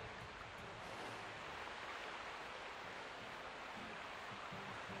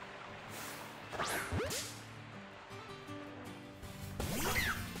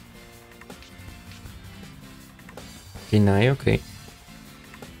 Deny, okay.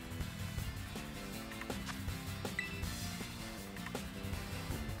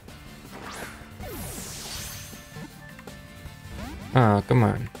 Ah, come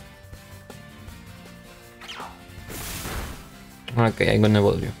on. Okay, I'm gonna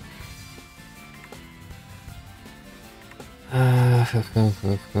evolve you.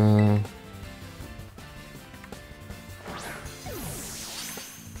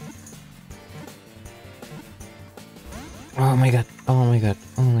 Oh my god, oh my god,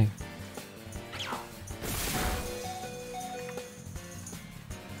 oh my god.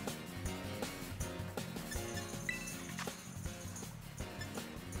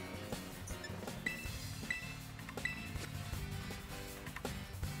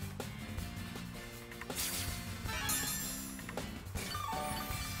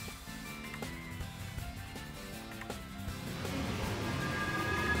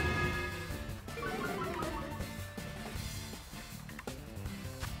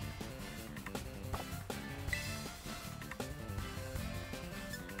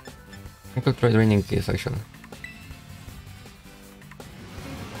 I could try draining keys actually.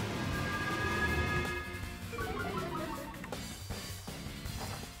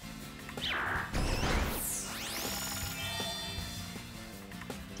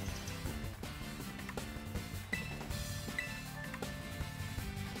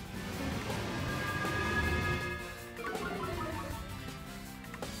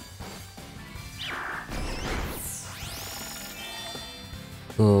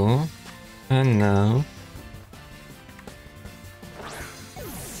 Cool. And now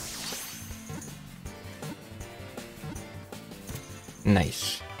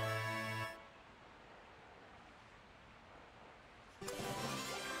nice.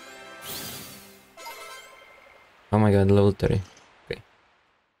 Oh my god, level 30. Okay.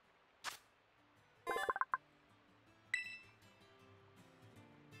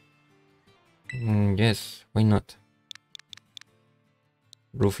 Yes, why not?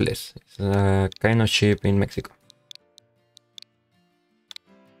 Roofless. It's a kind of ship in Mexico.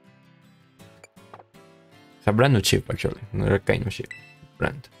 It's a brand new ship actually, not a kind of ship.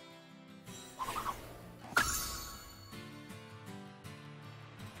 Brand.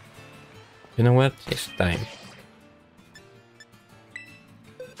 You know what? It's time.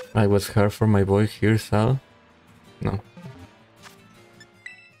 I was hard for my boy here, Sal. No.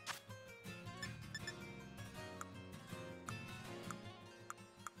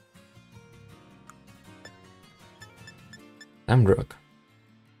 I'm broke.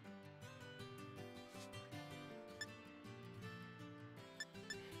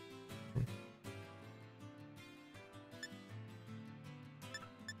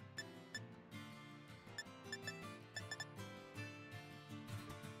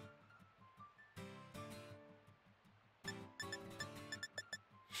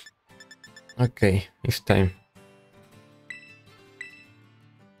 Okay, it's time.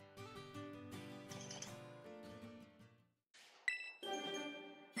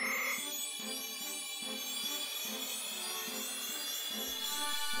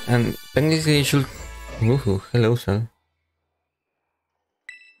 And technically you should... Woohoo, hello Sal.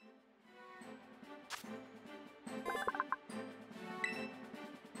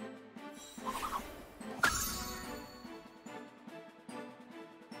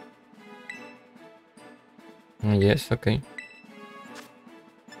 Yes, okay.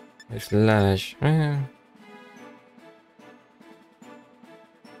 Slash.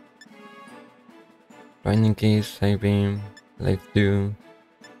 Binding keys, side beam, life do.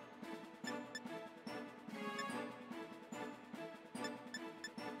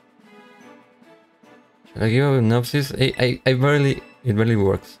 Should I give a synopsis? I barely, it barely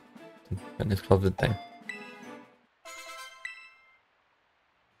works. And it's half the time.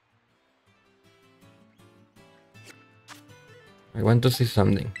 I want to see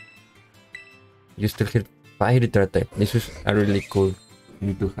something. You still hit 5 return type. This is a really cool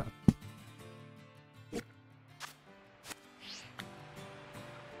thing to have.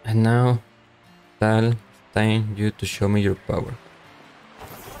 And now, Tal, time you to show me your power.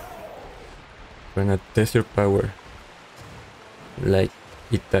 We're gonna test your power. Like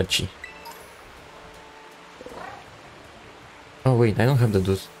Itachi. Oh wait, I don't have the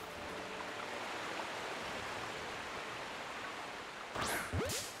deuce.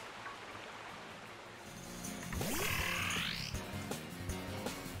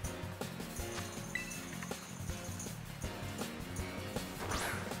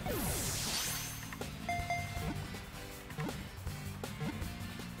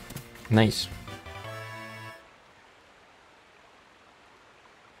 Nice.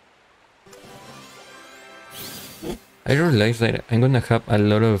 I realized that I'm gonna have a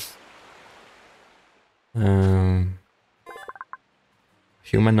lot of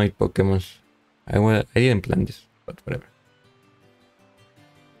humanoid Pokemon. I didn't plan this, but whatever.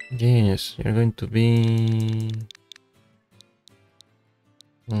 Yes, you're going to be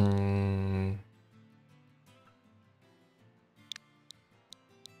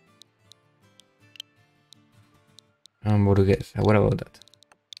hamburguesa. What about that?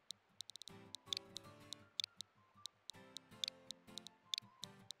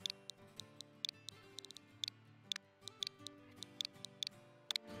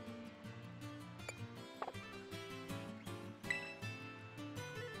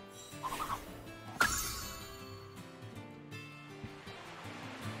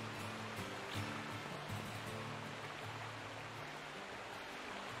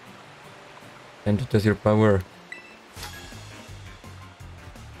 Time to test your power.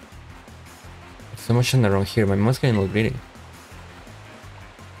 There's so much around here. My mouse getting all greedy.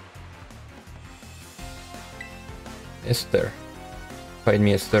 Esther. Fight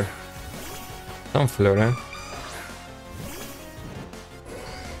me, Esther. Sunflora.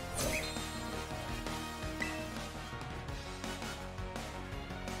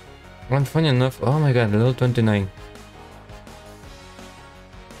 Well, funny enough. Oh my god, level 29.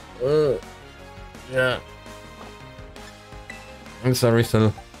 Yeah. I'm sorry,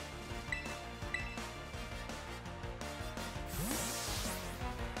 Sal.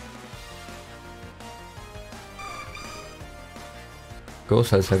 Go,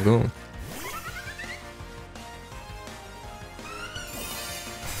 Salsa, go.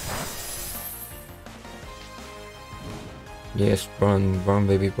 Yes, run, run,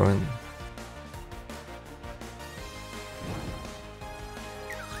 baby, run.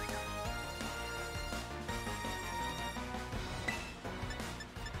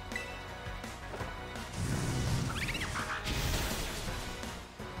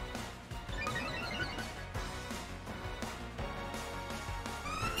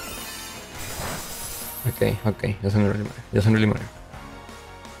 Okay, doesn't really matter. Doesn't really matter.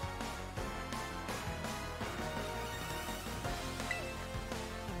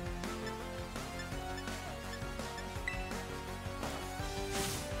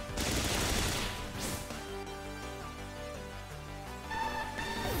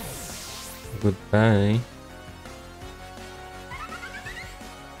 Goodbye.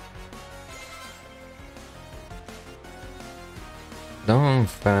 Don't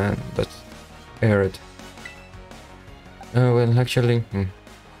fan. That's aired. Oh well, actually, can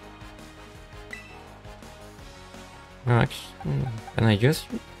I just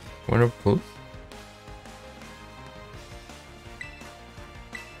want to pull?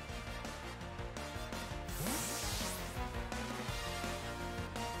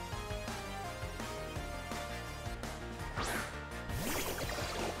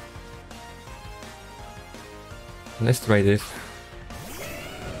 Let's try this.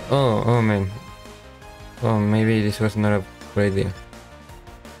 Oh man. Oh, maybe this was not a good idea.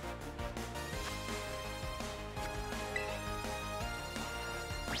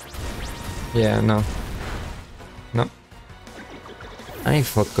 Yeah, no. No. I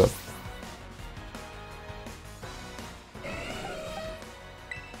fuck up.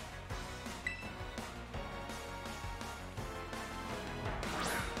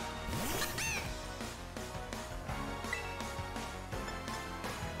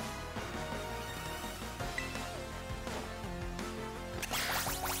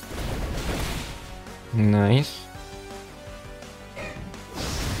 Nice.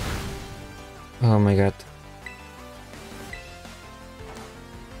 Oh my god.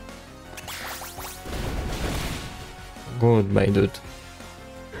 Goodbye, dude.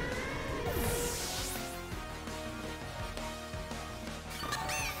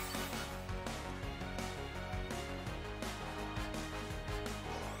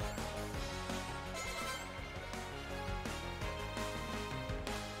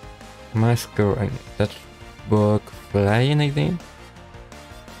 Masquerade. That's bug flying, I think.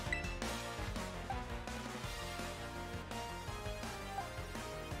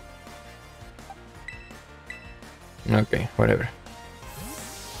 Okay, whatever.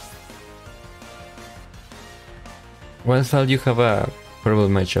 Once all you have a horrible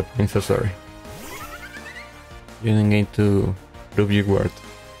matchup, I'm so sorry. You didn't get to prove your worth.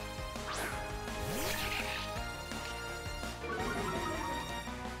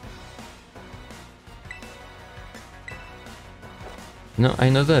 No, I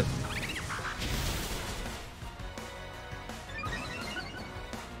know that.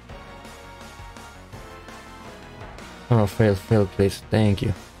 Oh, fail, please. Thank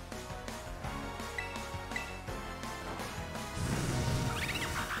you.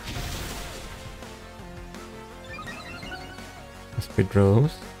 Speed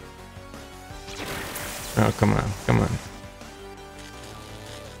rose. Oh, come on, come on.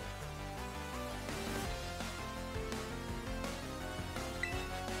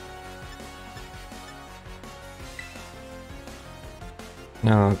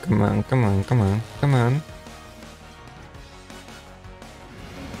 No, come on, come on, come on, come on.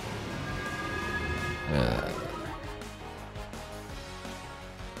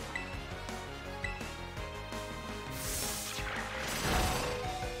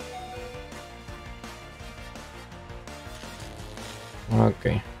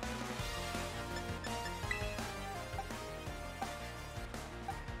 Okay.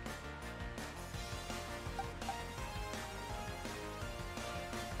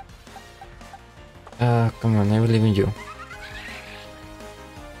 Come on, I believe in you.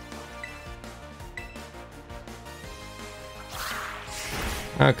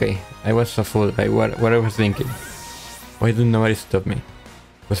 Okay, I was a fool by what I was thinking. Why did nobody stop me?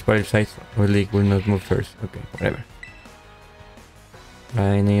 Was Parasite or League will not move first. Okay, whatever.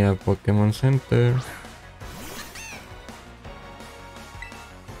 I need a Pokemon Center.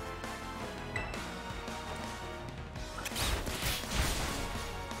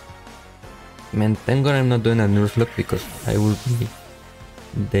 Man, thank God I'm not doing a Nuzlocke because I will be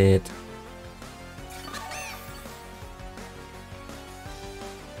dead.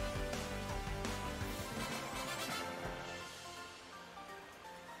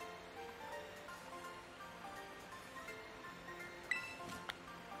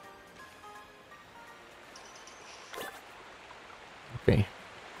 Okay.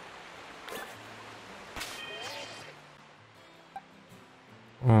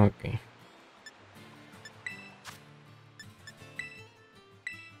 Okay.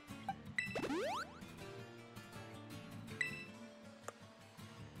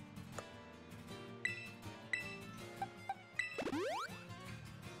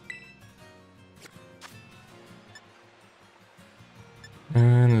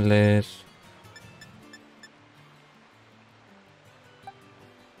 And let's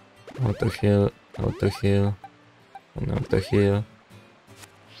auto heal, and auto heal.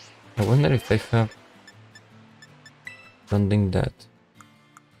 I wonder if I have something that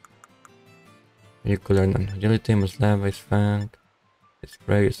you could learn on. Agility, Muslim, Ice Fang,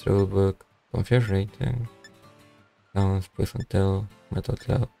 Spray, Struggle Book, Confuse Rating, Sounds, Poison Tail, Metal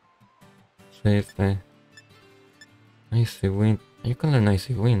Cloud, Safe, Icy Wind. You can learn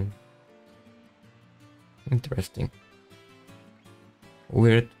Icy Wind. Interesting.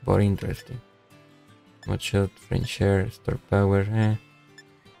 Weird but interesting. Watch Shot, French Share, Star Power,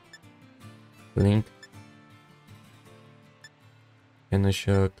 Blink, Piano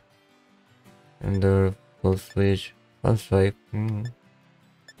Shock, Endor, Pulse Switch, False Swipe,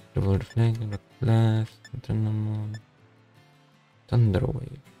 Double Reflect, Rock Blast, Metronome, Thunder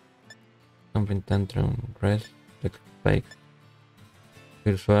Wave, Something Tantrum, Rest, Electric Spike,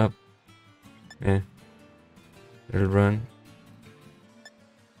 Fear Swap, Drill Run,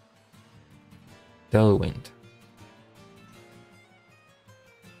 Tailwind,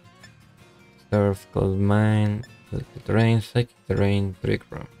 Surf, Cold Mine, Electric Terrain, Psychic Terrain, Trick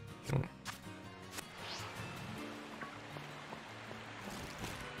Room.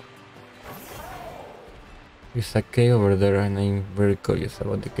 There's a cave over there and I'm very curious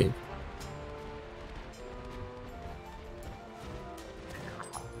about the cave.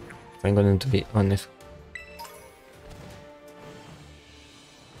 If I'm going to be honest.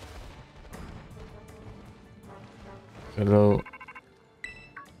 Hello.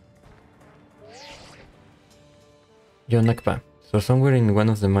 Yo, Nakpa. So somewhere in one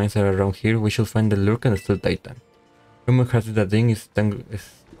of the mines around here, we should find the Lurk and the Steel Titan. Rumor has it that thing is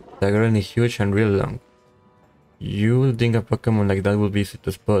staggeringly huge and real long. You will think a Pokemon like that would be easy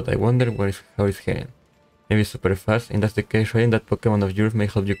to spot. I wonder how it's heading. Maybe super fast. In that's the case, riding that Pokemon of yours may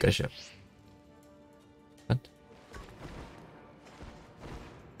help you catch up. What?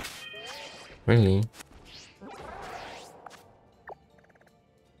 Really?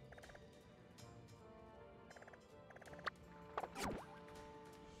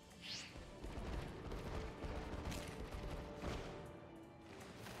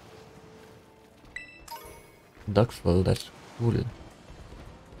 Duxfall, that's cool.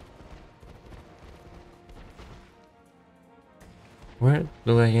 Where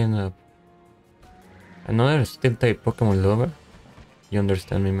do I end up? Another steel type Pokemon lover? You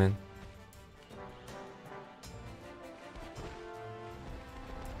understand me, man.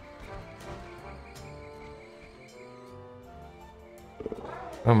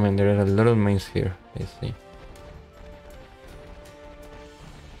 Oh man, there are a lot of mines here, I see.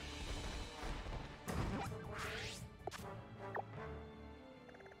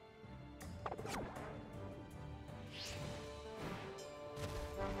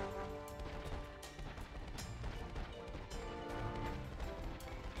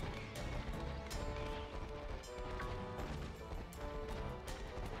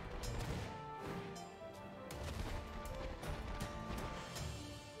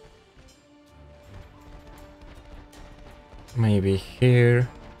 Maybe here.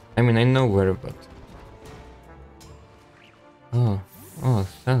 I mean, I know where, but... Oh,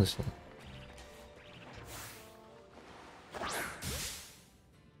 Samsung.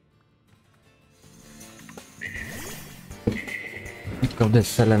 Pick up the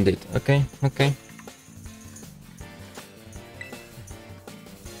Salandit. Okay, okay.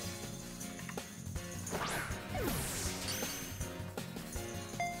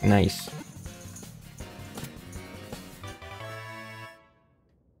 Nice.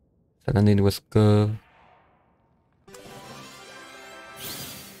 Salandit was good.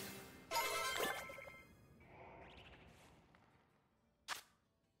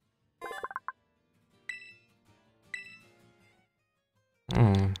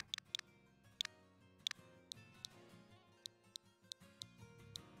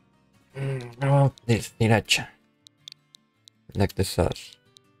 Oh, this Niracha. Like the sauce.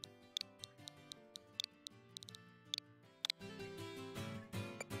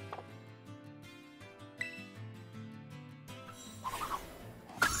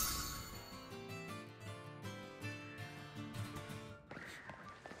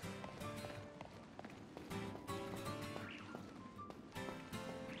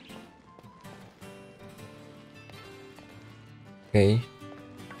 Okay.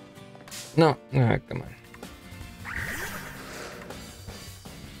 No, come on.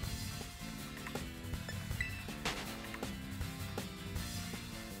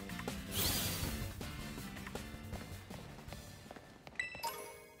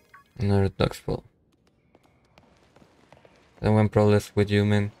 Another Duxfall. That went progress with you,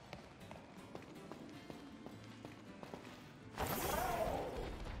 man.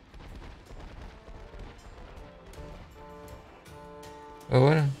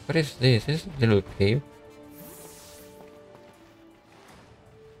 Oh, what is this? Is it a little cave?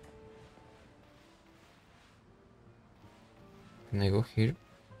 Can I go here?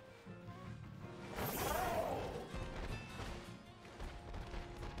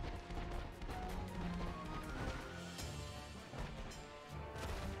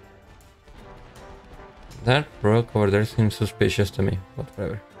 That rock over there seems suspicious to me, but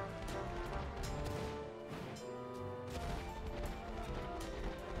whatever.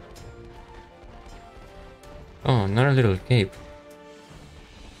 Oh, another little cave.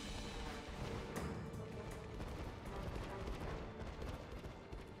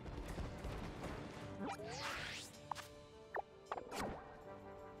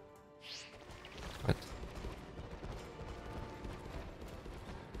 What?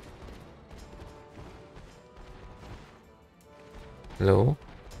 Hello?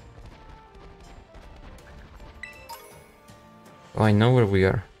 Oh, I know where we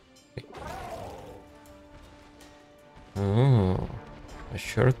are. Okay. Oh, a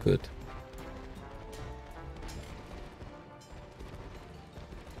shortcut.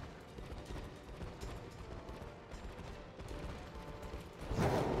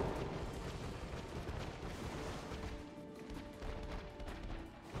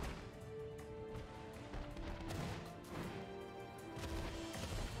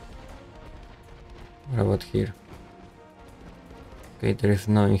 What about here? Okay, there is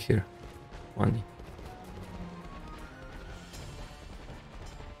nothing here. Money.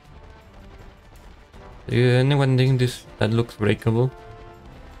 Do anyone think this that looks breakable?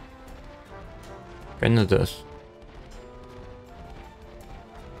 Kinda does.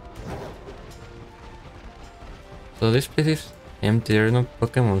 So this place is empty, there are no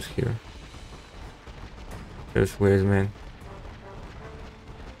Pokemons here. There's weird, man.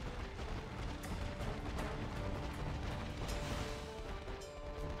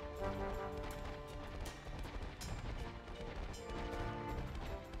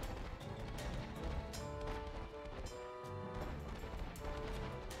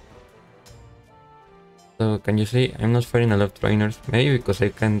 So can you see I'm not fighting a lot of trainers? Maybe because I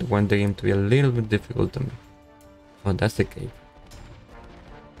kind of want the game to be a little bit difficult to me. Oh, that's the cave.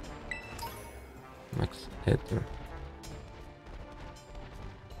 Max Ether.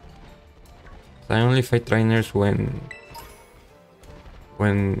 So I only fight trainers when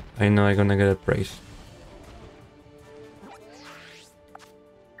I know I'm gonna get a prize.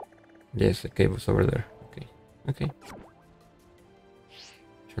 Yes, the cave was over there. Okay. Okay.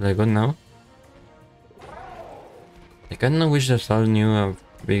 Should I go now? I kinda wish the Assault knew a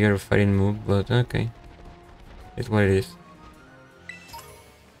bigger fighting move, but okay. It's what it is.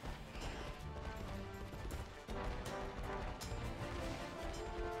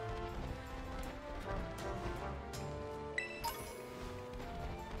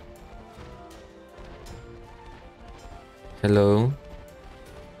 Hello?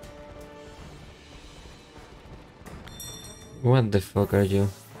 What the fuck are you?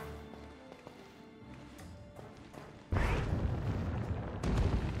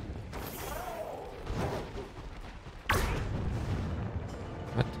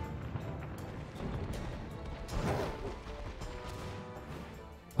 What?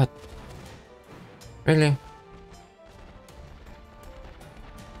 What? Really?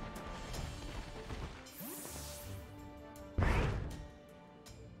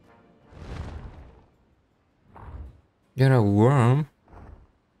 You're a worm?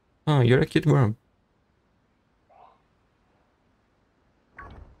 Oh, you're a cute worm.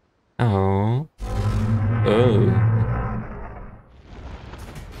 Oh. Oh.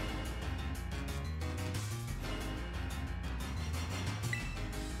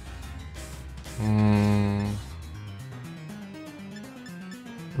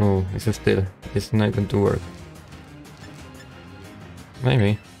 Oh, it's still. It's not going to work.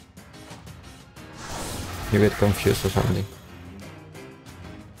 Maybe. You get confused or something.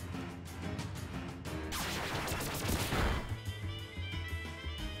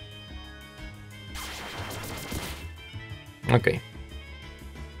 Okay.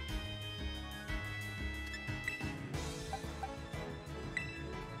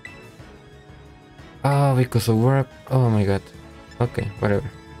 Oh, because of work. Oh my god. Okay, whatever.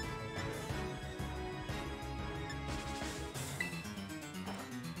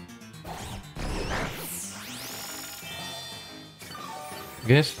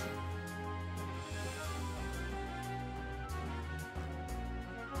 Guess.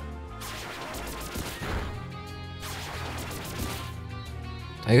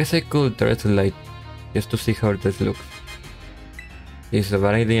 I guess I could try to light just to see how this looks. It's a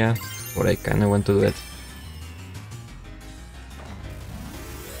bad idea, but I kinda want to do it.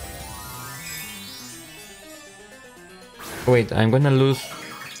 Wait, I'm gonna lose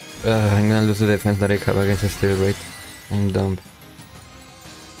the defense that I have against Steel, right? I'm dumb.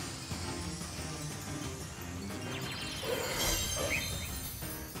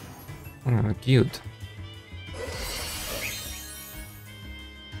 Oh, cute.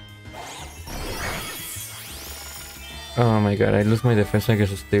 Oh my god, I lose my defense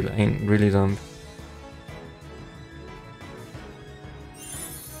against Steel. I'm really dumb.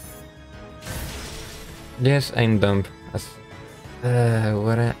 Yes, I'm dumb.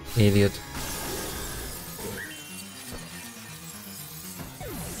 What an idiot.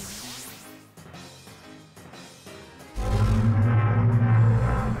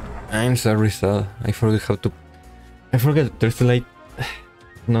 I'm sorry, Sal. I forget how to... I forget there's like...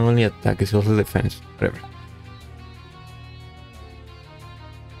 Not only attack, it's also defense. Whatever.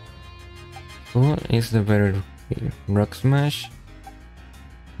 Who is the better here? Rock Smash?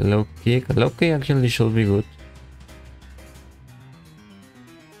 Low Kick? Low Kick actually should be good.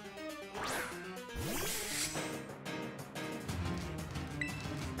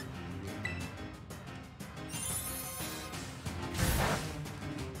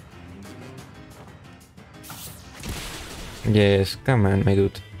 Yes, come on, my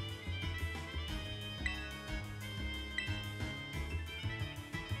dude.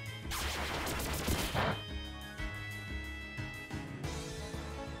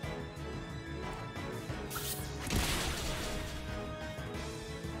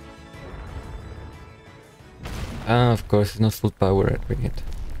 Ah, of course, it's not full power at it.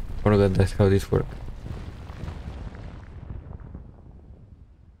 Forgot that's how this works.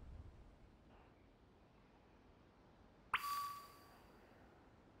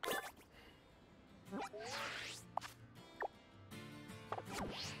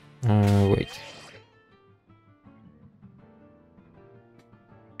 Wait.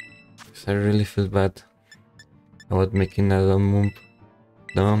 'Cause I really feel bad about making a dumb move.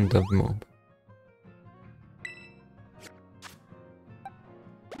 Dumb move.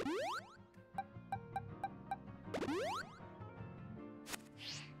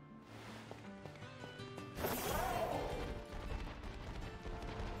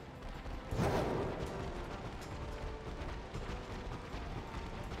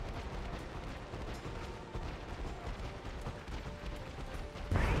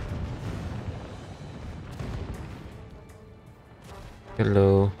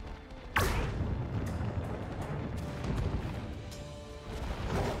 Hello.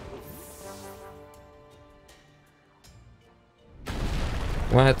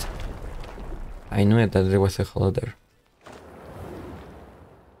 What? I knew it that there was a hole there.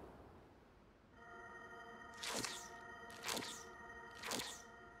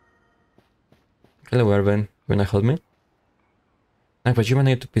 Hello, Arben. Wanna help me? Ah, but you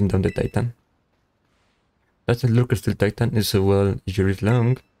managed to pin down the Titan. That's a lurker still Titan is so well your is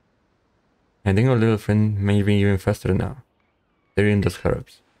long. I think our little friend may be even faster now. They're in those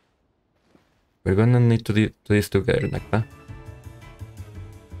herbs. We're gonna need to do this together, Nakpa.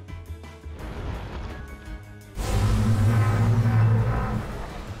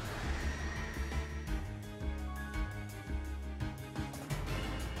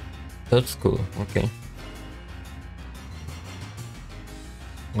 That's cool, okay.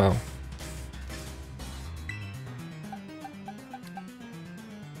 Wow.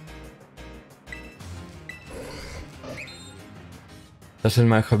 Doesn't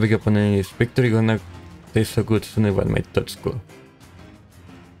matter how big opponent is, victory gonna taste so good soon about my touch school.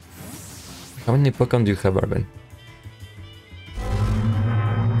 How many Pokemon do you have, Arben?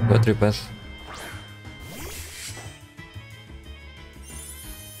 Battery pass.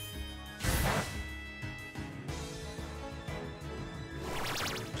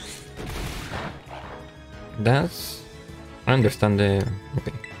 That's... I understand the...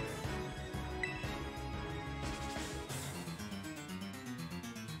 okay.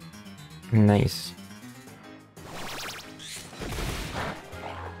 Nice.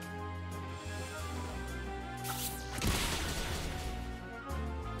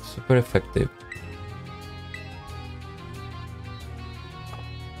 Super effective.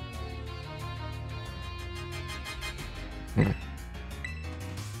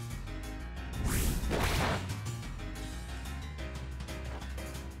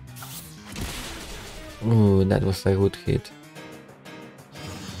 Ooh, that was a good hit.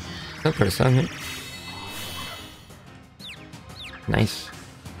 Super Sonic. Nice.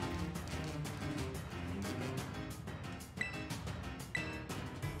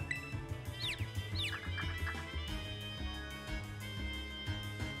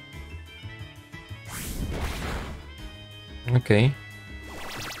 Okay.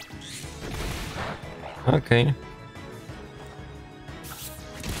 Okay.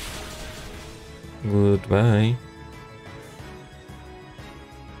 Goodbye.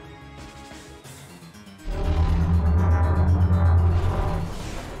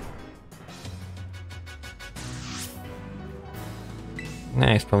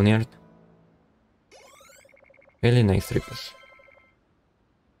 Nice Pawniard. Really nice triples.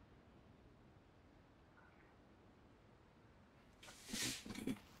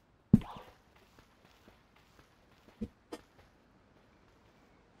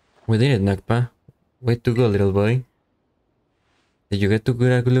 We did it, Nakpa. Way to go, little boy. Did you get to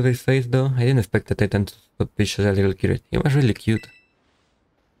good at Gulliver's face, though? I didn't expect the Titan to be such a little cute. He was really cute.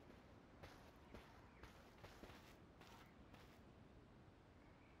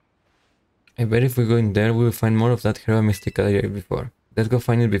 I bet if we go in there, we will find more of that hero mystic area before. Let's go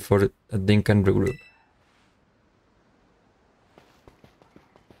find it before a Dink can regroup.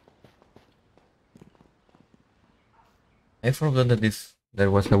 I forgot that there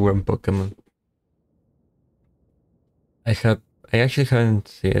was a worm Pokemon. I actually haven't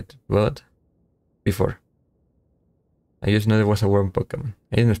seen it, but before. I just know there was a worm Pokemon.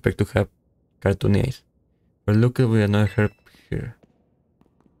 I didn't expect to have cartoony eyes. But look at with another herb here.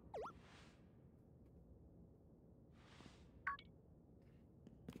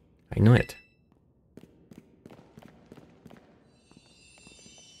 I know it.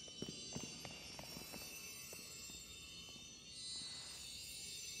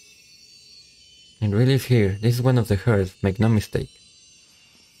 It really is here. This is one of the herd, make no mistake.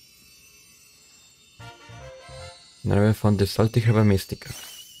 Now I found the salty herba mystica.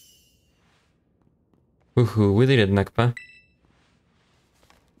 Woohoo, we did it, Nakpa.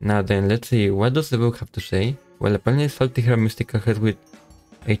 Now then, let's see, what does the book have to say? Well, apparently salty herba mystica helps with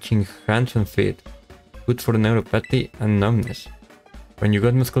itching hands and feet. Good for neuropathy and numbness. When you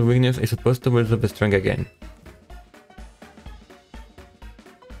got muscle weakness, it's supposed to build up strength again.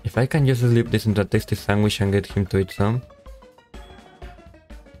 If I can just slip this into a tasty sandwich and get him to eat some.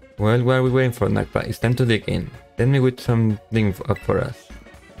 Well, what are we waiting for, Nakpa? It's time to dig in. Tell me with something up for us.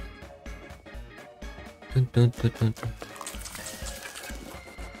 Dun, dun, dun, dun,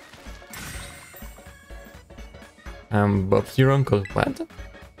 dun. Bob's your uncle. What?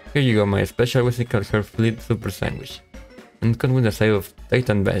 Here you go, my special Wessical Hair Fleet Super Sandwich. And come with a side of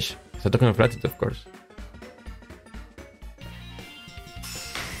Titan Bash. It's a token of gratitude, of course.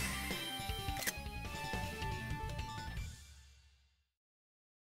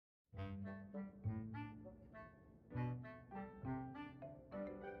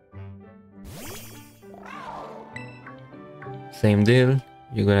 Same deal.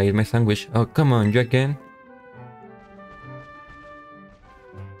 You gonna eat my sandwich? Oh, come on, you again?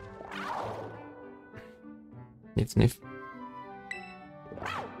 Sniff, sniff.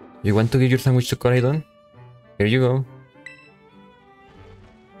 You want to give your sandwich to Coraidon? Here you go.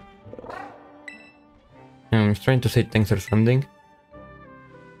 I'm trying to say thanks or something.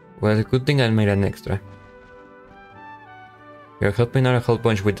 Well, good thing I made an extra. You're helping out a whole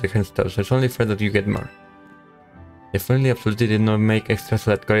bunch with the hand stuff, so it's only fair that you get more. Definitely absolutely did not make extra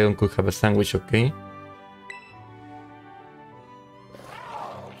so that Coraidon could have a sandwich, okay?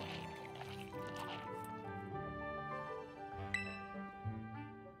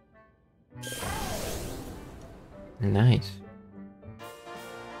 Nice.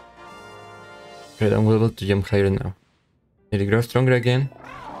 Good, I'm able to jump higher now. Did it grow stronger again?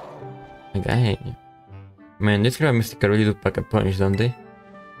 Okay. Man, this Herba Mystica really do pack a punch, don't they?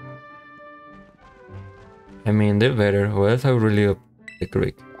 I mean, they're better, or else I would really up the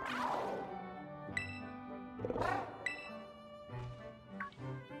creek.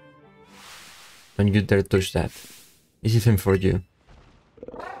 Don't you dare touch that. This isn't for you.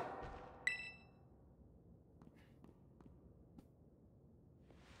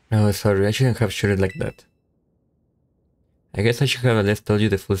 Oh, sorry, I shouldn't have shared it like that. I guess I should have at least told you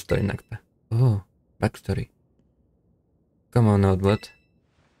the full story, Nakpa. Oh, backstory. Come on, Outbot.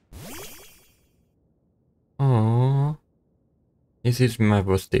 Oh, this is my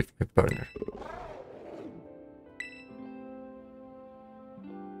boss Steve, my partner.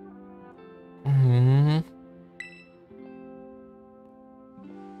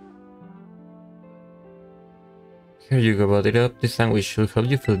 Here you go, bud. It up. This sandwich should help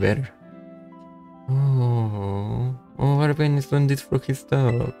you feel better. Oh, Arben is doing this for his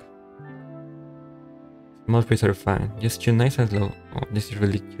dog. Small fish are fine. Just chew nice and slow. Oh, this is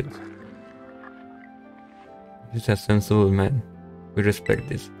really cute. He's a sensible man. We respect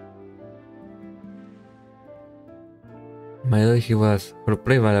this. My dog he was, for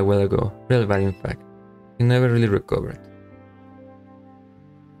pretty bad a while ago. Real bad in fact. He never really recovered.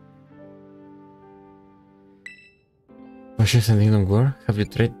 Potions and don't work? Have you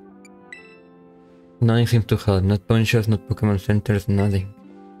tried? Nothing seems to help. Not punches, not Pokemon centers, nothing.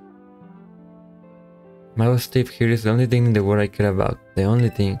 My boss Steve here is the only thing in the world I care about. The only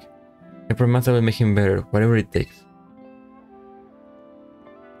thing. I promise I will make him better, whatever it takes.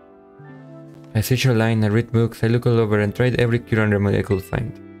 I search online, I read books, I look all over and tried every cure and remedy I could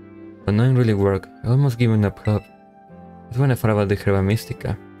find. But nothing really worked. I almost given up hope. That's when I thought about the Herba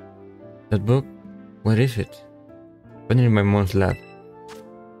Mystica. That book? What is it? Found it in my mom's lab.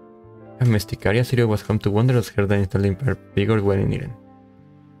 Herba Mysticaria Sirio was home to wondrous herb that installed in her vigor when needed.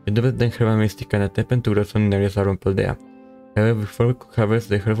 It developed then Herba Mystica and attempted to grow some in areas around Paldea. However, before we could harvest,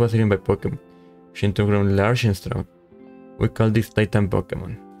 the herb was eaten by Pokemon, which in turn grew large and strong. We call this Titan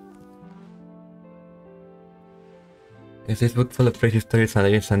Pokemon. Is this book full of crazy stories and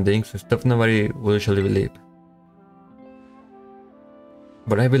legends and things, stuff nobody would usually believe.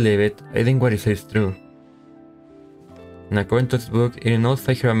 But I believe it. I think what it says is true. And according to this book, eating all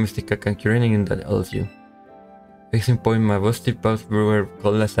 5 Herba Mystica can cure anything that ails you. Case in point, my busty pub's brewer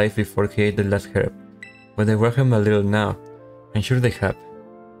called last ice before he ate the last herb. But they work him a little now. I'm sure they have.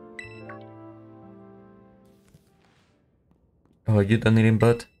 Oh, you done eating,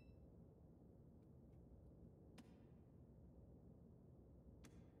 bud?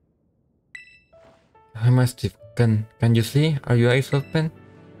 Hi, Master. Can you see? Are your eyes open?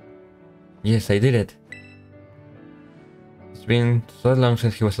 Yes, I did it. It's been so long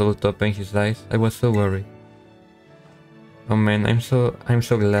since he was able to open his eyes. I was so worried. Oh man, I'm so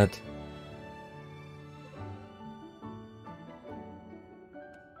glad.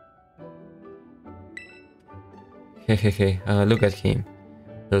 Hehehe, look at him.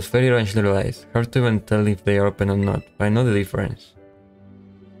 Those very orange little eyes. Hard to even tell if they are open or not, but I know the difference.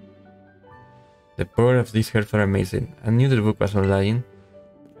 The power of these hairs are amazing. I knew the book was not lying.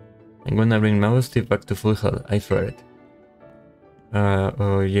 I'm gonna bring Majesty back to full health, I swear it.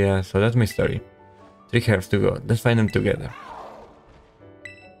 Oh yeah, so that's my story. 3 hairs to go, let's find them together.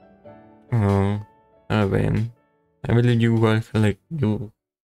 Oh, Ben. I believe you were like, you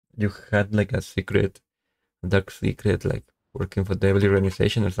had like a dark secret, like working for the Devil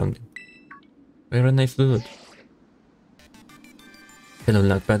Organization or something. Very nice dude. Hello,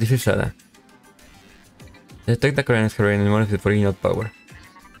 Notepad, this is Sada. Detect the current heroine and more of the original power.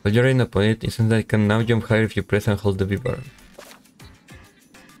 But you're in upon it, it seems that I can now jump higher if you press and hold the B button.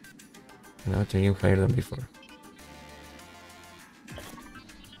 Now to jump higher than before.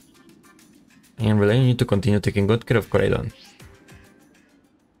 I am relying on you to continue taking good care of Coraidon.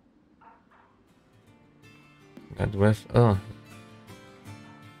 That was... oh.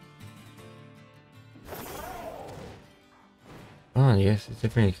 Oh yes, it's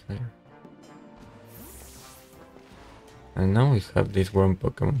definitely higher. And now we have this worm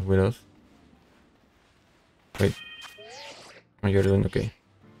Pokemon with us. Wait. Oh, you're doing okay.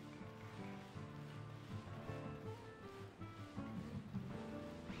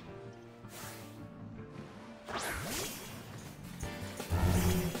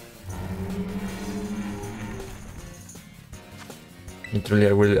 You truly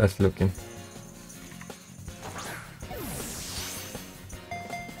are really us looking.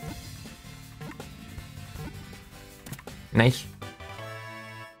 Nice.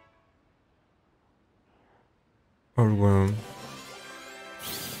 Or worm.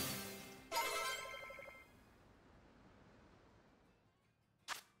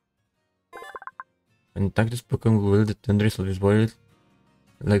 When attack this Pokemon will the tendrils of his body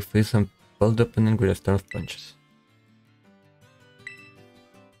like face and pull the opponent with a storm of punches.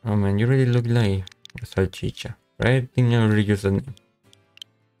 Oh man, you really look like a salchicha. Right? I think I already used the name.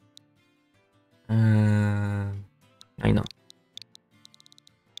 I know.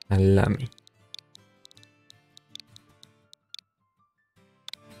 Allow me.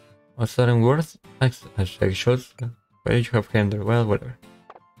 What's that in worth? Hashtag shots. Why did you have Hender? Well, whatever.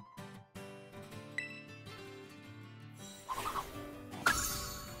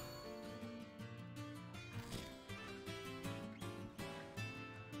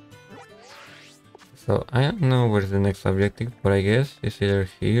 So I don't know where's the next objective, but I guess it's either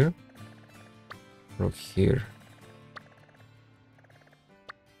here or here.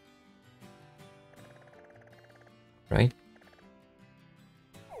 Right?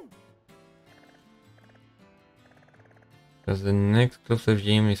 Because the next closest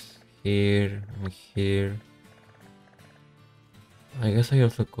gym is here and here. I guess I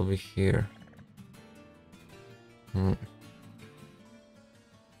also could be here.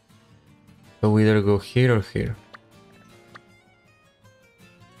 So we either go here or here.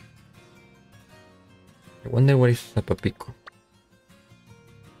 I wonder what is Zapapico.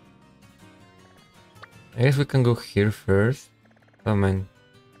 I guess we can go here first. Oh man.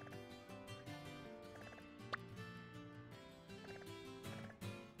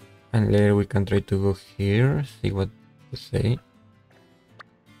 And later we can try to go here, see what to say.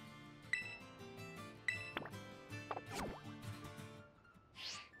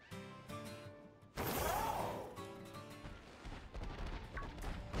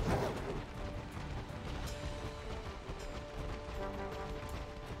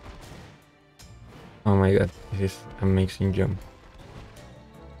 Oh my god, this is amazing jump.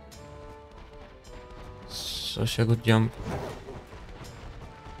 Such a good jump.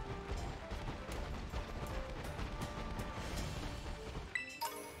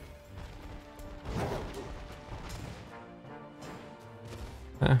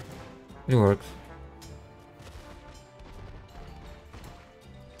 It works.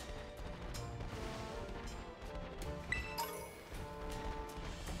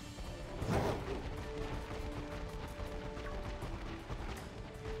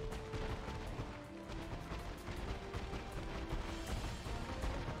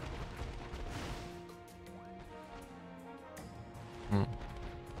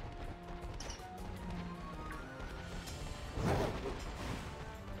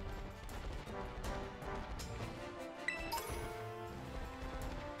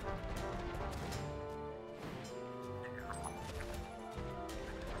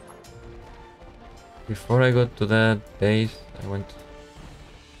 Before I go to that base, I want.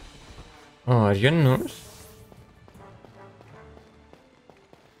 Oh, are you a nurse?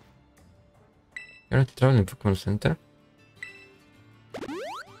 You're at the traveling Pokemon Center?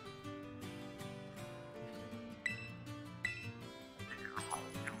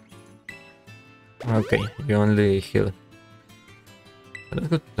 Okay, you only heal. That's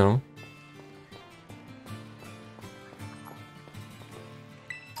good to know.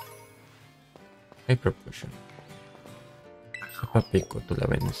 Hyper Potion. Sopa Pico, tú la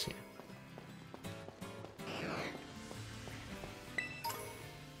bendición.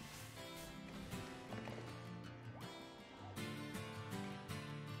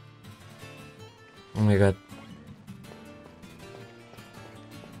 Oh my god.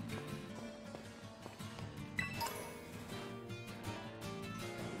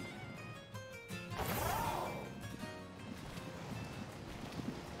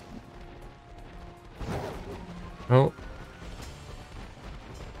 Oh.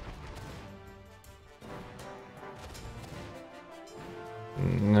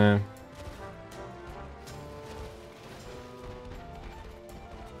 Nah.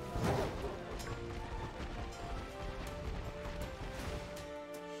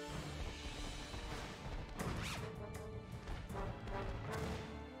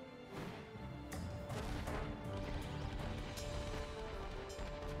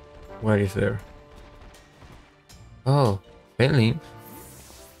 What is there? Oh, failing.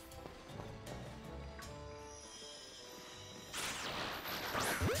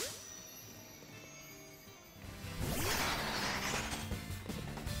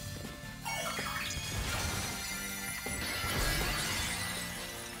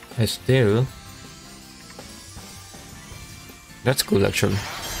 Still, that's cool actually.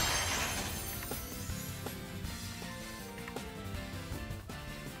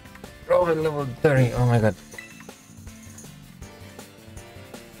 Oh, level 30. Oh my god.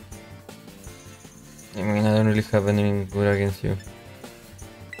 I mean, I don't really have anything good against you.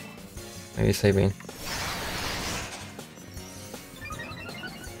 Maybe saving.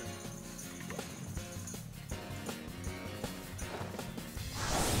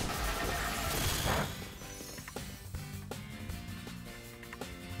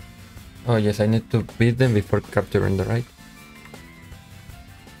 Oh yes, I need to beat them before capturing the right.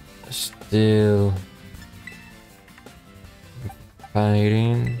 Still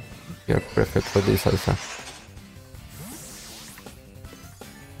fighting. You're perfect for this also.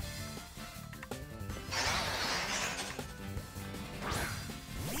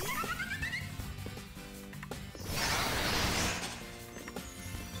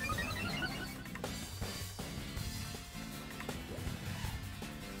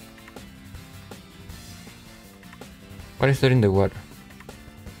 What is there in the water?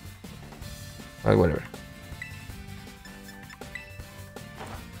 Well, whatever.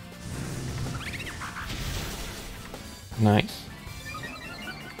 Nice.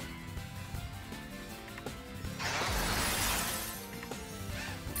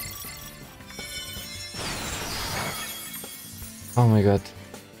 Oh my god.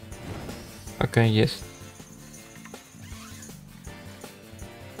 Okay, yes.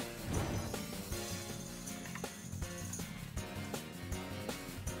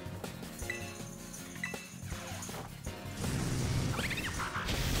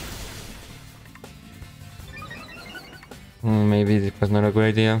 Maybe it was not a good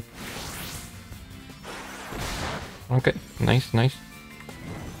idea. Okay, nice, nice.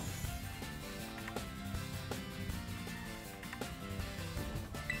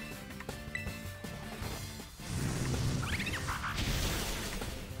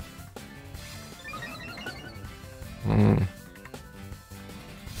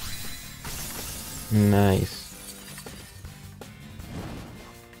 Nice.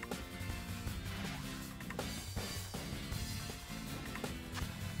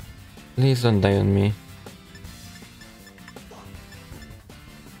 Please don't die on me.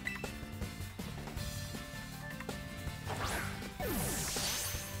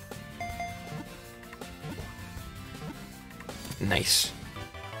 Nice.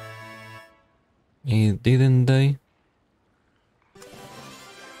 He didn't die.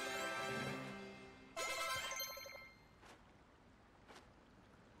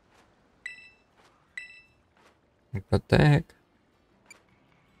 What the heck?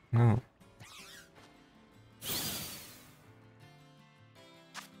 No.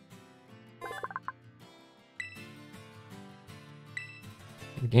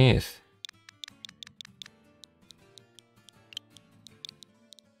 Yes.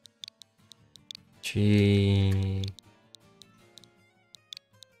 Charos.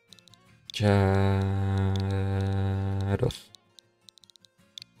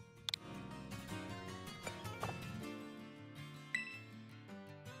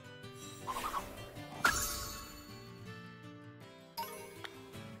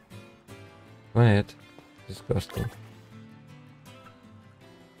 Quiet. Disgusting.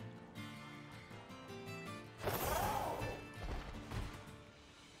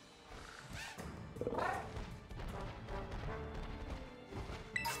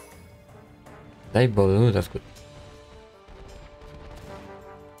 Dive ball, ooh, that's good.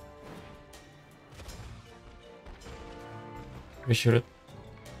 We should.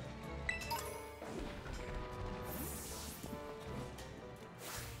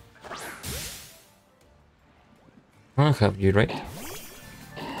 I'll have you, right?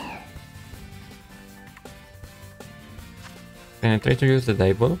 Can I try to use the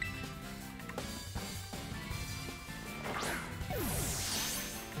dive ball?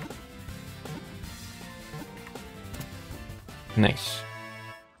 Nice.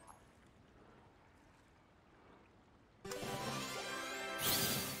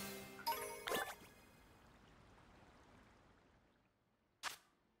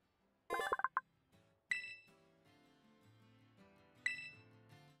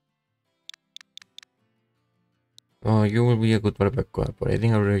 Oh, you will be a good barbacoa, but I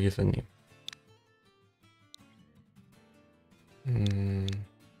think I already use a name.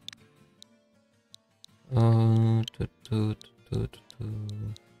 Oh,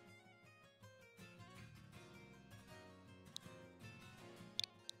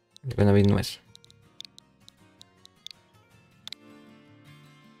 It's gonna be nice.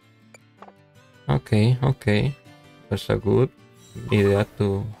 Okay, okay. That's a good idea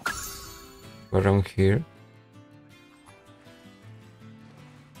to go around here.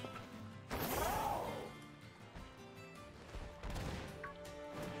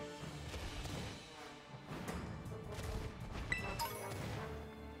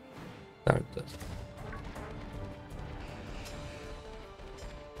 Stardust.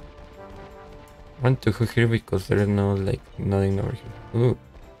 I want to go here because there is no like nothing over here. Ooh.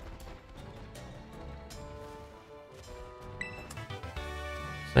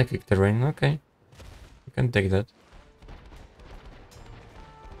 Psychic terrain, okay. You can take that.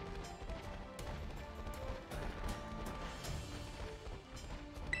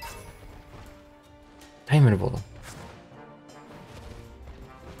 Timer ball.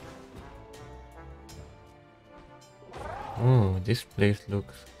 Oh, this place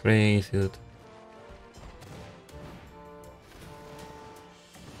looks crazy, dude.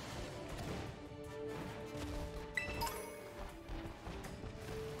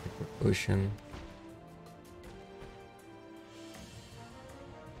 Ocean.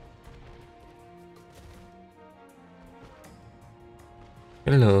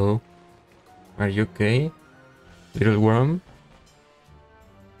 Hello. Are you okay? Little worm?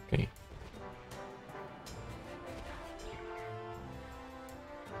 Okay.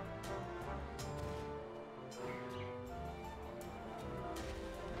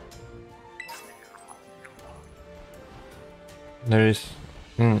 There is...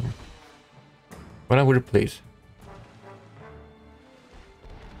 What a weird place.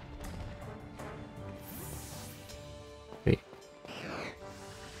 Okay.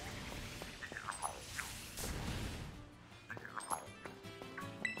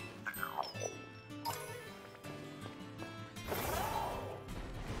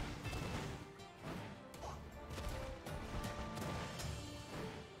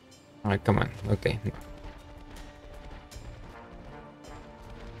 Alright, come on. Okay.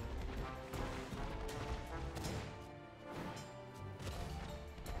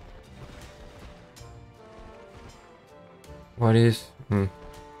 What is...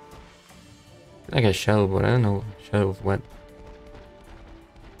 Like a shell, but I don't know. Shell of what?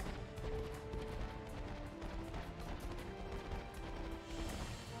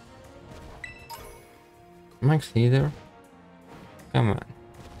 Max either? Come on.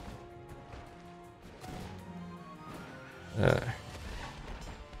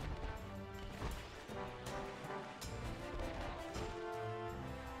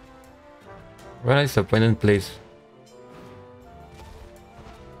 Where is the abandoned place?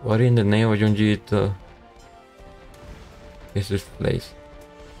 What in the name of Junji Ito is this place?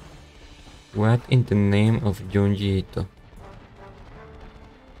 What in the name of Junji Ito?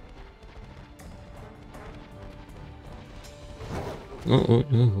 Oh.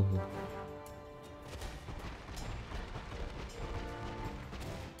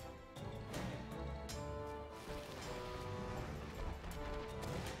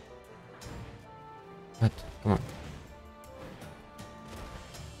 What? Come on.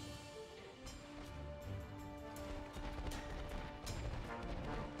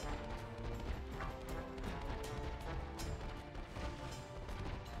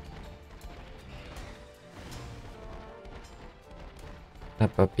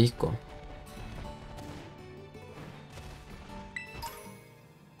 Tapapico.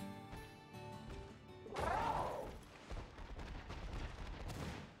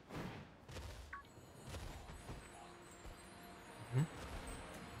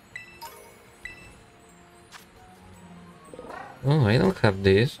 Oh, I don't have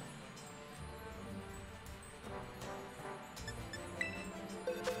this.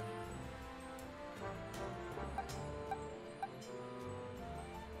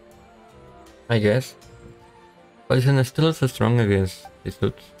 I guess. Poison is still so strong against these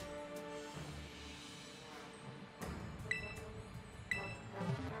dudes.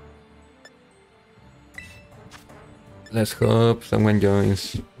 Let's hope someone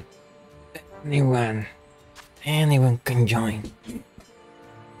joins. Anyone can join.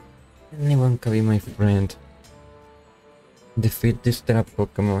 Anyone can be my friend. Defeat this trap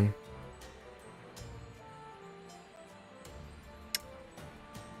Pokemon.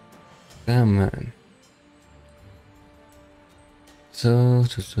 Come on.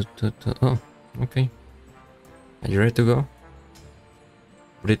 Oh, okay. Are you ready to go?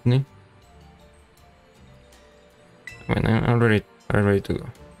 Brittany? I mean, I'm ready to go.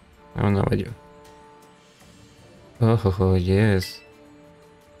 I don't know about you. Oh, yes.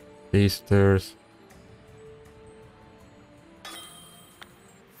 Sisters.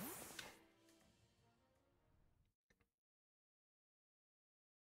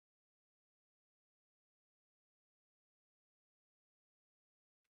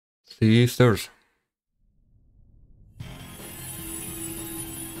 Sisters.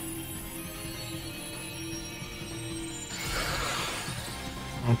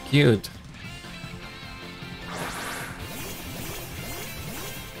 Oh, cute.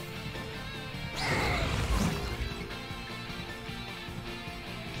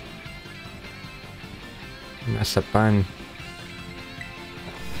 Mazapan.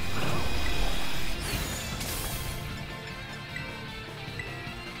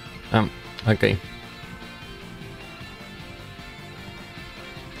 Okay.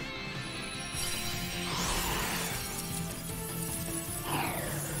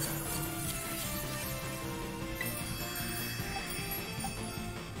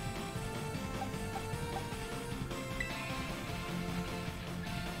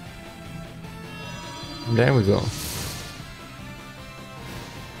 There we go.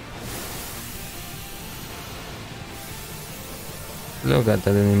 Look at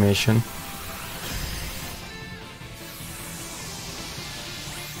that animation.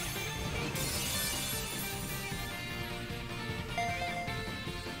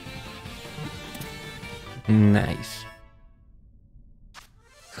 Nice.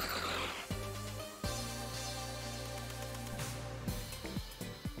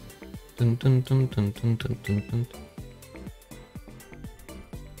 Dun, dun, dun, dun, dun, dun, dun, dun.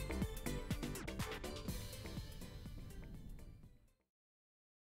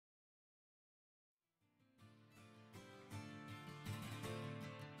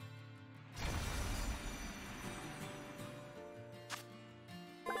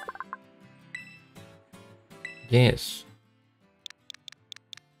 Yes.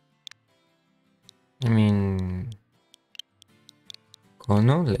 I mean,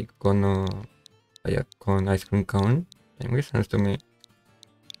 Kono, like Kono, like a cone, ice cream cone. That makes sense to me.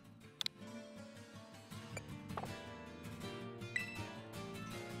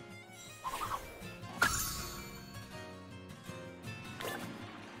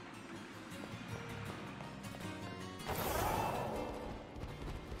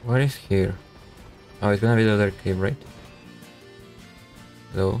 What is here? Oh, it's gonna be the other cave, right?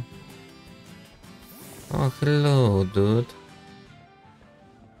 Hello? Oh, hello, dude.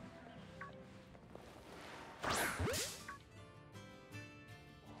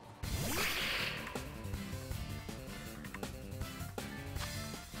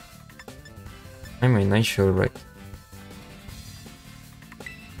 I mean, I should, right?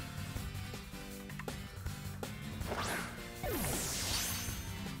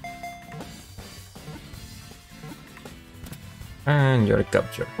 And you're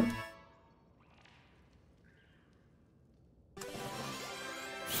captured.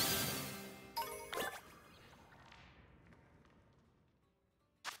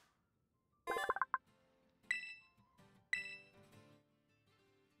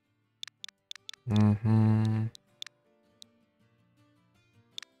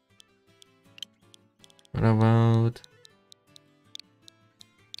 What about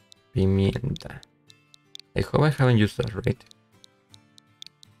pimienta? I hope I haven't used that, right?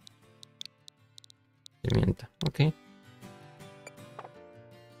 Pimienta, okay.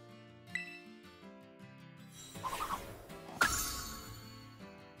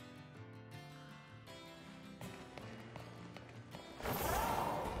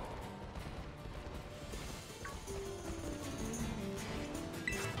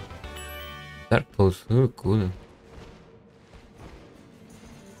 That pose, oh cool.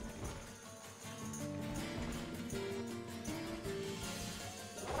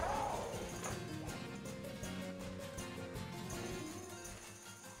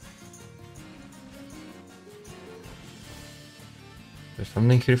 There's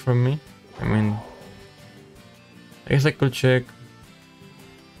something here for me? I mean, I guess I could check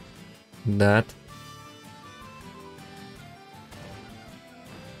that.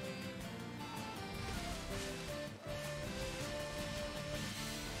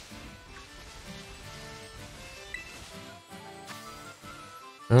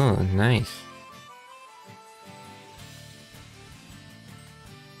 Oh, nice.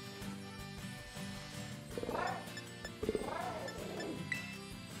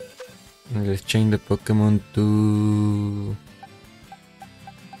 Let's change the Pokemon to...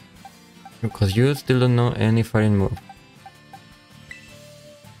 Because you still don't know any fighting move.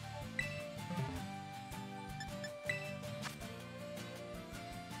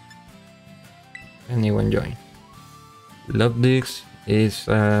 Anyone join. Lobdix is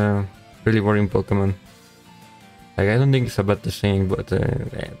a really boring Pokemon. Like, I don't think it's a bad design, but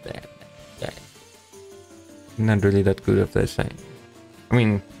not really that good of design. I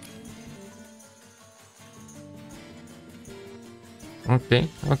mean,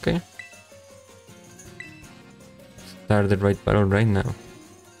 okay. Start the right battle right now.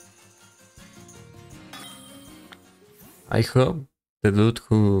 I hope the dude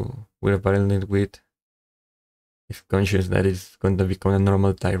who we're battling with is conscious that it's going to become a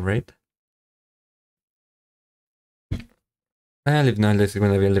normal type, right? Well, if not, this is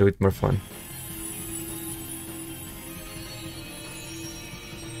going to be a little bit more fun.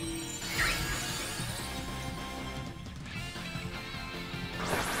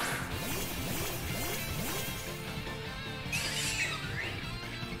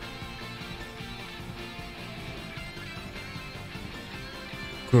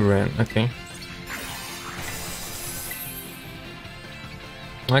 Current, okay.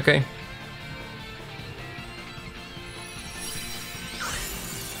 Okay.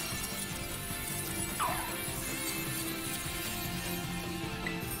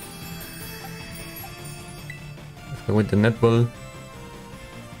 Let's go with the netball.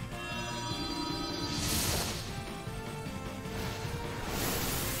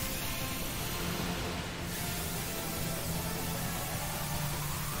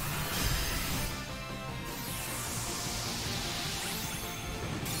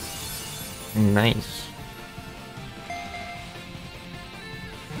 Nice.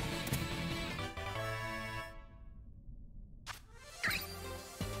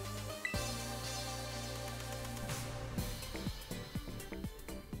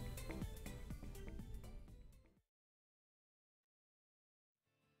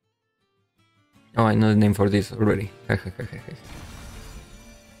 Oh, I know the name for this already.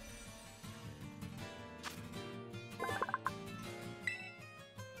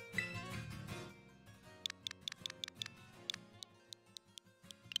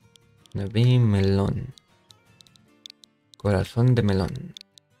 Naví melón. Corazón de melón.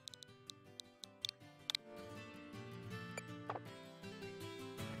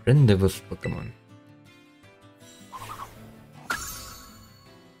 Rendezvous Pokémon.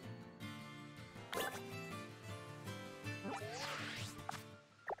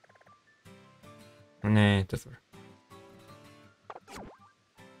 Nah, that's all.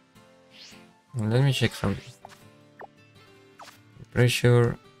 Let me check something. Pretty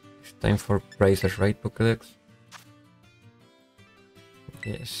sure it's time for prizes, right, Pokédex?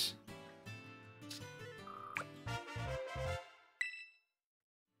 Yes.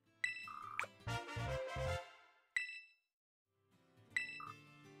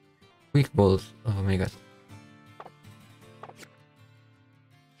 Quick balls. Oh my god.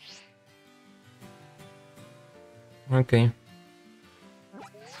 Okay.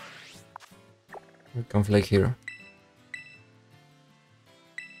 We can fly here.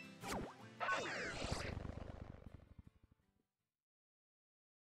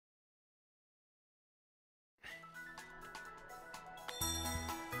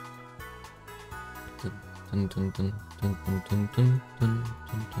 Dun, dun, dun, dun, dun, dun, dun, dun,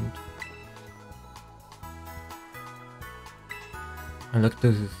 dun, dun. I like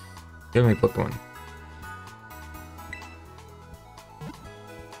to kill my Pokemon.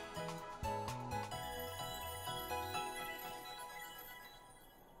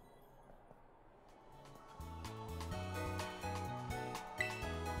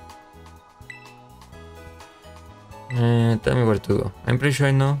 Tell me where to go. I'm pretty sure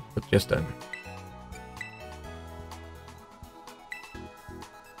I know, but just tell me.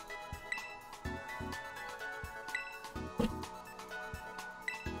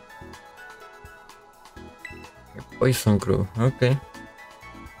 Poison Crew, okay.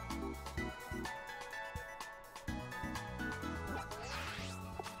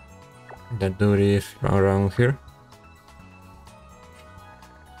 That dude is around here.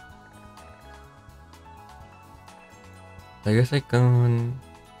 I guess I can...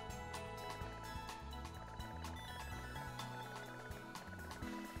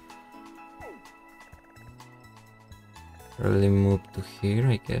 Probably move to here,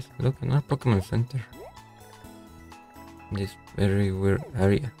 I guess. Look, another Pokemon Center. This very weird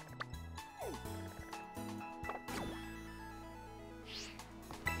area.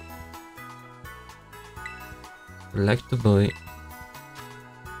 Like to buy.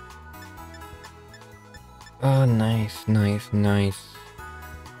 Oh, nice, nice, nice.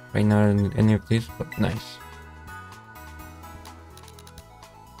 Right now I don't need any of this, but nice.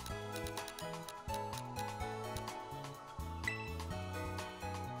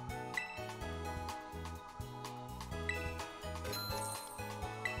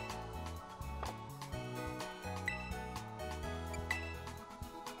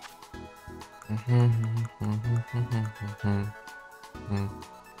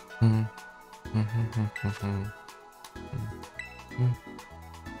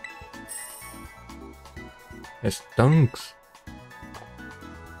 Stunks.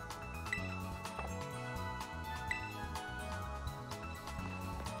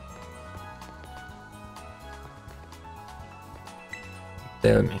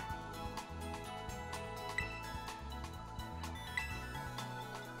 Tell me.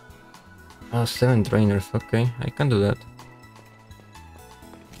 Oh, 7 trainers, okay, I can do that.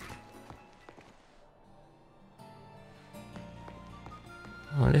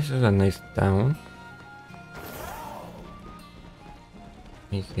 Oh, this is a nice town.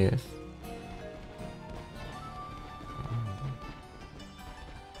 I guess.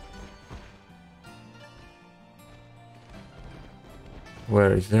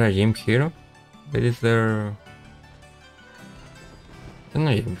 Where is there a gym here? Where is there? There's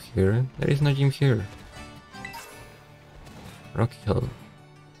no gym here. There is no gym here. Rocky Hill.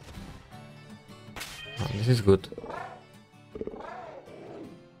 Oh, this is good.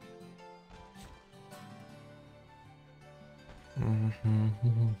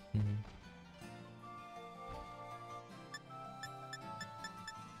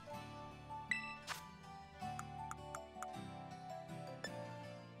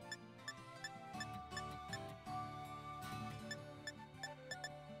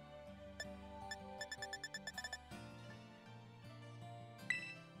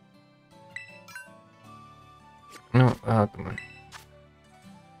 No, come on.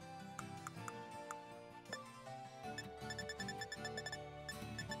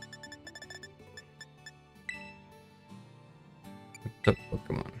 Top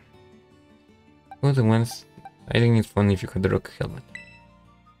Pokemon. Who's the ones? I think it's fun if you have the rock helmet.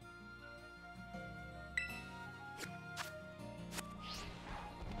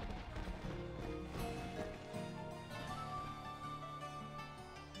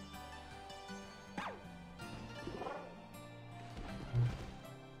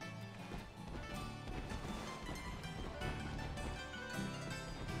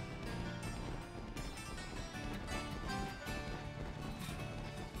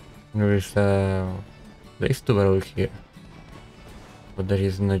 There is a place to battle here, but there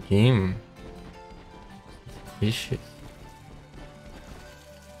is no gym. Fishes.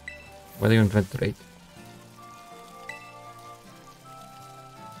 What do you want to trade?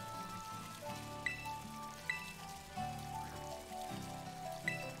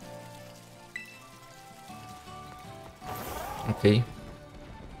 Okay.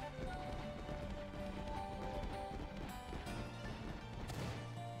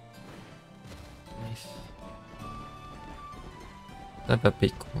 Tapa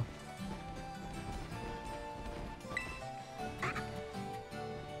pico.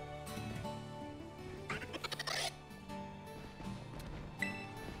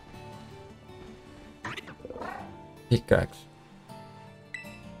 Pickaxe.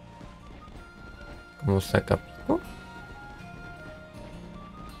 ¿Cómo saca pico?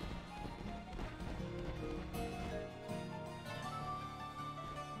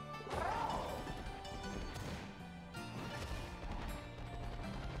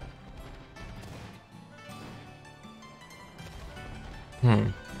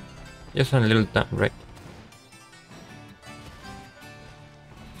 Just a little town, right?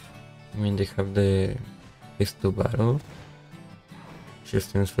 I mean, they have the place to battle. She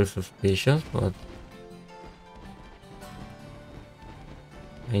seems very suspicious, but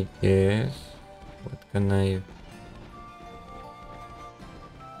I guess what can I?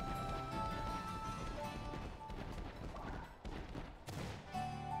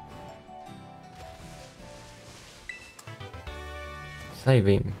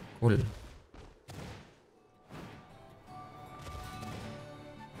 Psybeam, cool.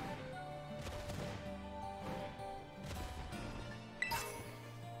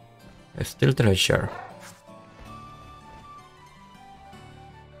 A steel treasure.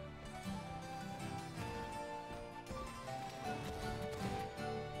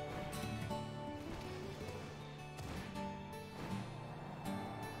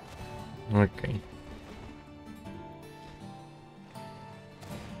 Okay.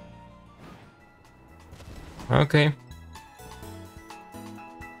 Okay.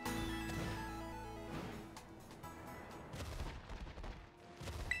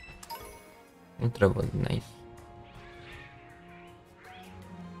 Ultra ball, nice.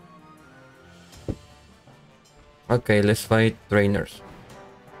 Okay, let's fight trainers.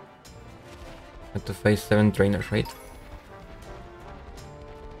 Have to face 7 trainers, right?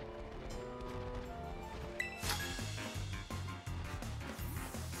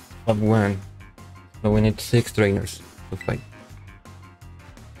 Have 1. So we need 6 trainers to fight.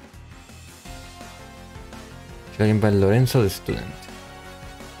 Joined by Lorenzo the student.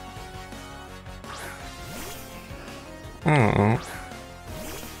 Oh.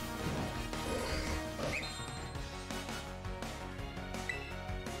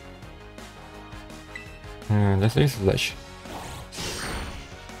 Let's use Slash.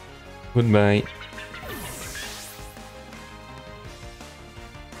 Goodbye.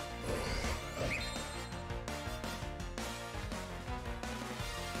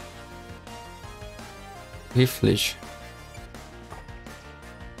 Flesh.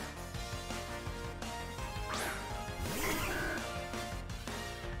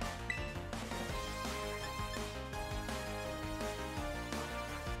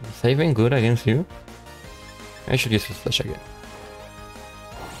 Is that even good against you? I should use his flash again.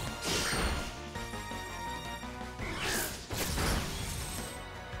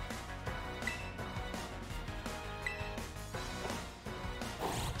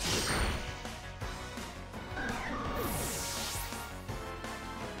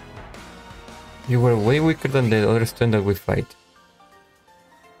 You were way weaker than the other student that we fight.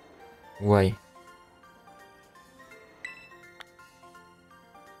 Why?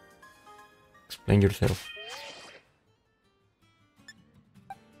 Explain yourself.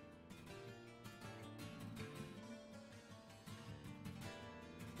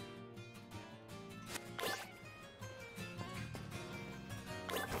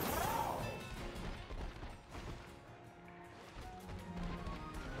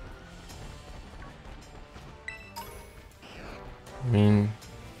 I mean...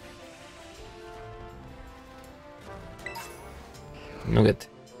 Nugget.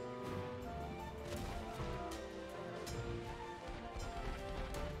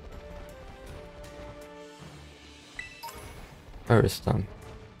 Firestone.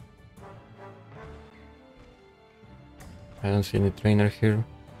 I don't see any trainer here.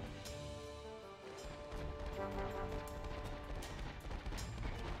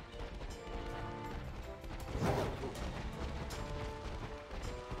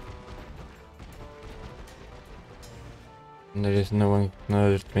 There is no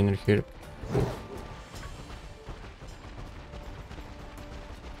other trainer here.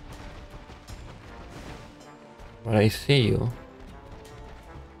 But I see you.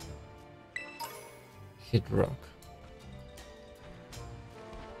 Hit rock.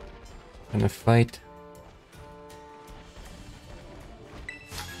 Gonna fight.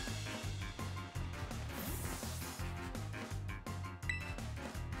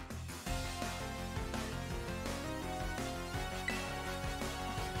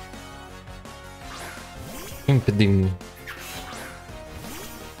 Impeding me.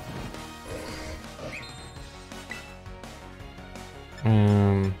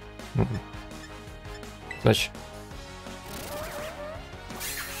 Flash.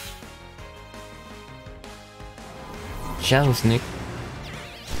 Shadow Sneak.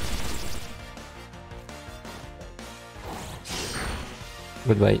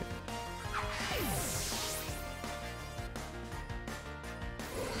 Goodbye.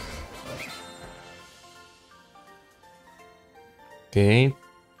 Okay,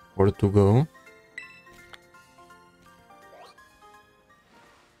 4 to go.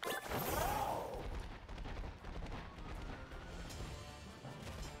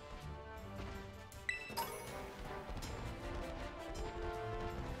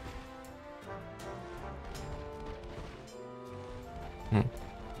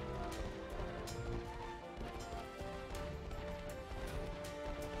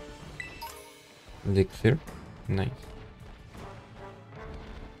 Elixir, nice.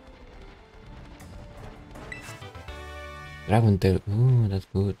 Dragon Tail, ooh, that's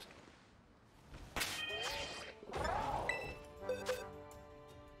good.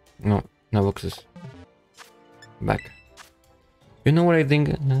 No, no boxes. Back. You know what I think?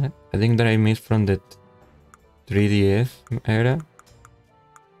 I think that I missed from the 3DS era.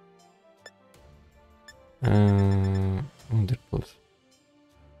 Wonderfuls.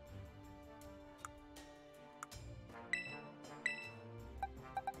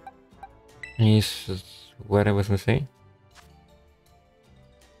 Is what I was gonna say.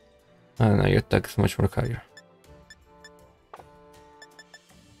 Oh no, your attack is much more higher.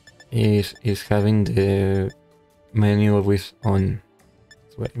 Is having the menu always on.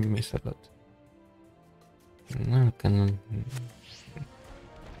 That's why I miss a lot. No, canon.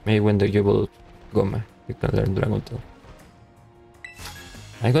 Maybe when the Jubel Goma, you can learn Dragon Tail.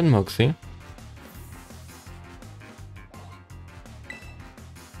 I got Moxie.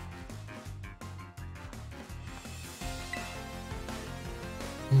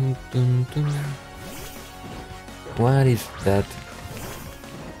 Dun, dun. What is that?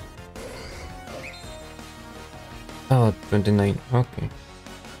 Oh, 29. Okay.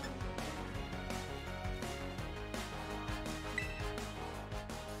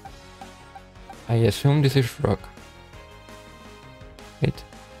 I assume this is rock. Wait.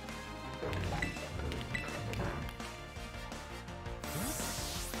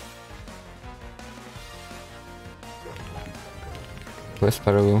 Where's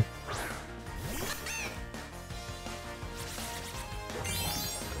Parago?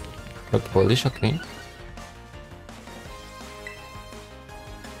 Rock polish, okay.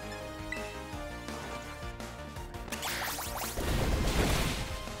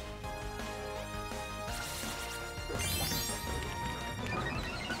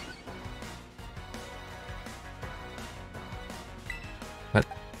 What?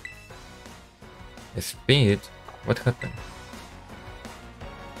 Speed? What happened?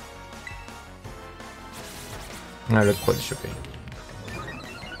 Ah, rock polish, okay.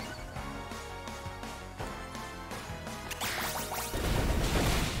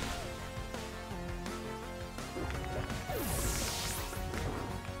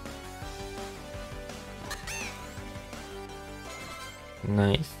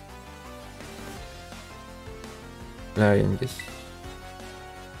 Nice. Lion this.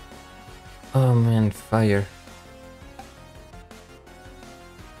 Oh man, fire.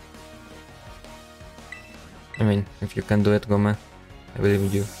 I mean, if you can do it, Goma, I believe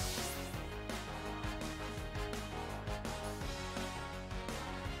in you.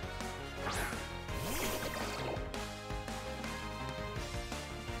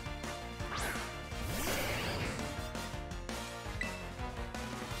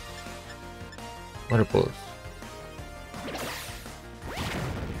 Water pulse.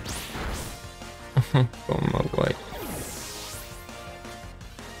 Oh my god.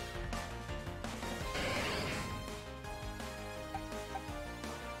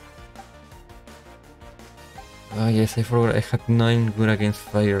 Oh yes, I forgot I had 9 good against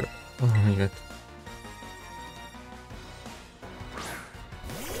fire. Oh my god.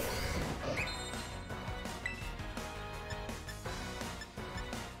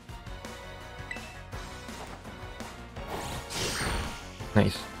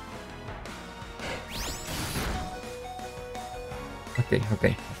 Nice.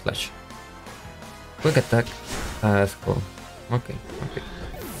 Okay, flash. Quick attack. That's cool. Okay.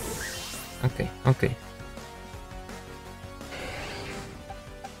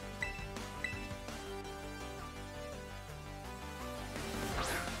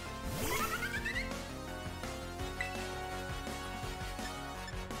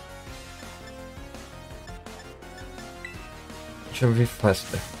 Should be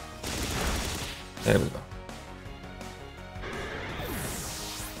faster. There we go.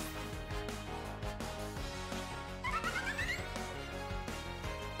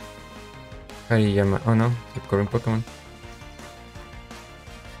 Hariyama. Oh no, the current Pokemon.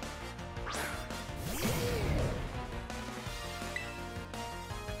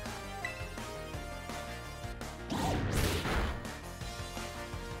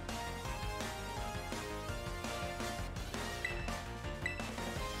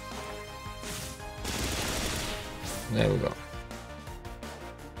 There we go.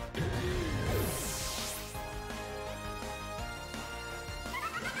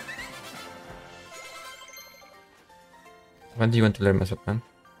 What do you want to learn, Mazapan?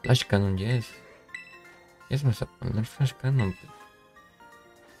 Flash Cannon, yes. Yes, Mazapan, learn Flash Cannon, please.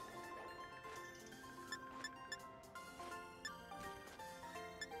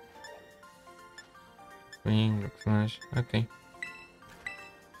 Swing, Rock Smash, okay.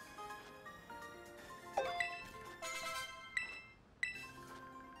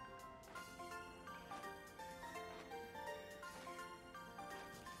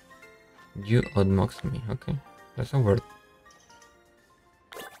 You outmoxed me, okay. That's a word.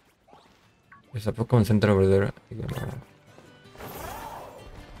 There's a Pokemon Center over there.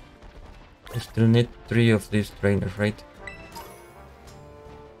 We still need 3 of these trainers, right?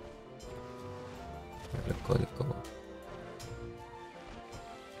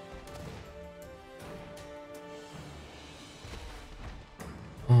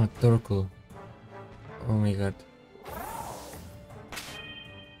 Oh, Torkoal. Oh my god.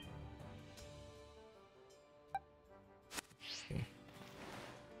 Okay.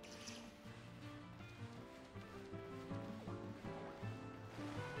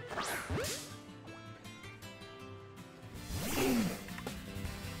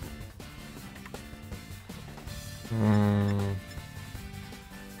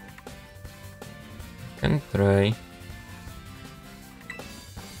 Can try.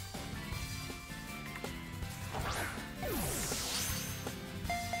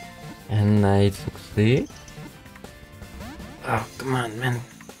 And I succeed. Oh, come on, man.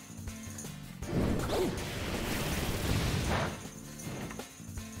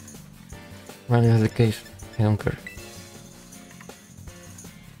 Well, that's the case. I don't care.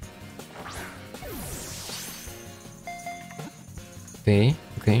 Okay,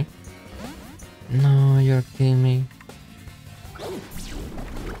 okay. No, you're kidding me.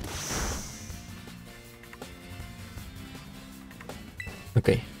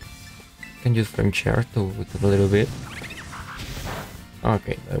 Okay. Can use frame share to with a little bit.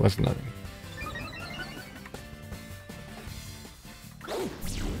 Okay, that was nothing.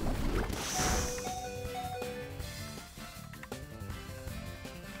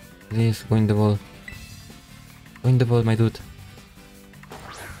 Please win the ball. Win the ball, my dude.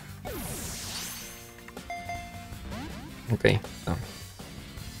 Okay, so.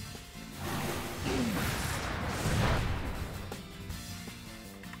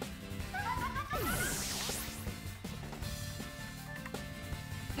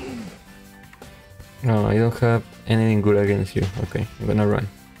 No, I don't have anything good against you. Okay, I'm gonna run.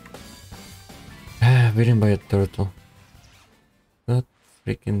 Ah, beaten by a turtle. God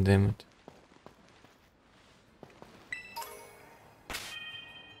freaking damn it.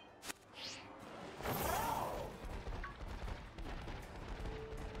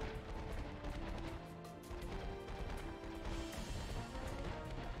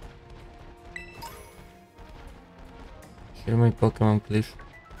 Heal my Pokemon, please.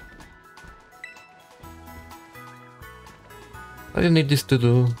 What do you need this to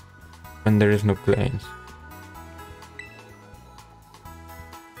do when there is no clients?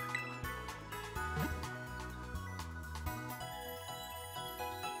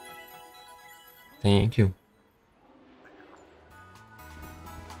 Thank you.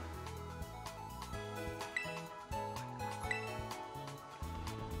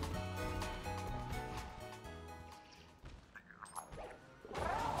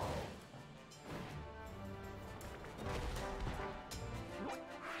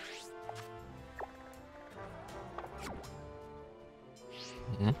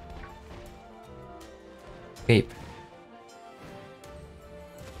 Cape.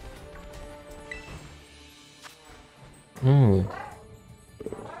 Oh.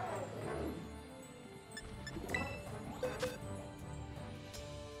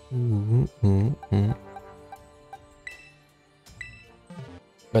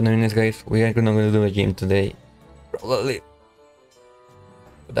 But anyways, guys, we are gonna do a gym today, probably,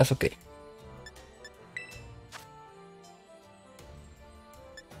 but that's okay.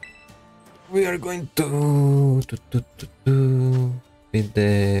 We are going to with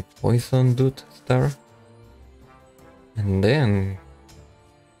the poison dude star, and then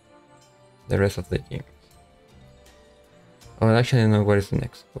the rest of the gym. Oh, actually, I don't know what is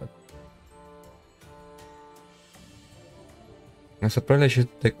next, but so probably I should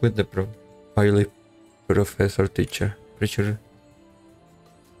take with the pilot professor teacher. Pretty sure.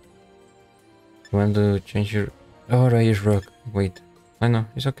 You want to change your... Oh, Ray's rock. Wait. I know,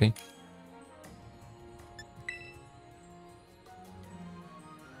 it's okay.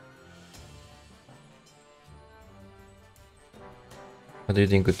 What do you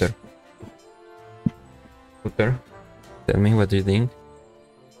think, Uther? Uther? Tell me, what do you think?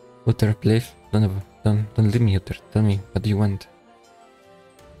 Uther, please. Don't leave me, Uther. Tell me, what do you want?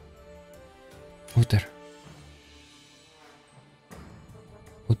 Uther.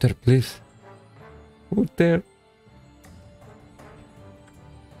 Uther, please. Uther.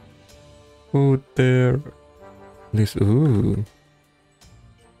 Uther. Please. Ooh.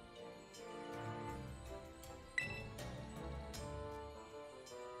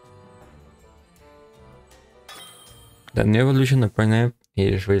 The new evolution of Pineapple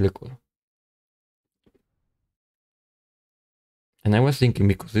is really cool. And I was thinking,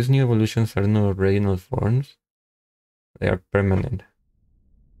 because these new evolutions are not original forms, they are permanent.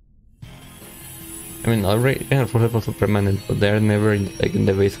 I mean, already forms are also permanent, but they are never like in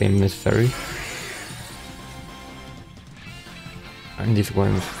the base game necessary. And these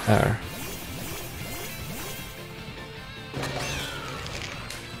ones are.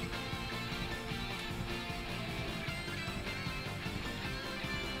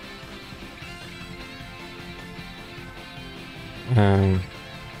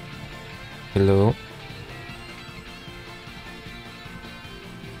 Hello?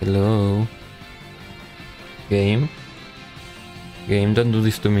 Hello? Game? Game, don't do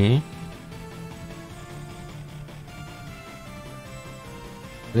this to me.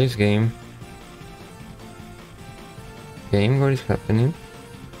 Please, game. Game, what is happening?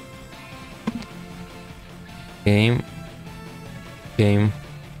 Game. Game.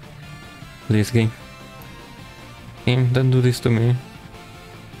 Please, game. Game, don't do this to me.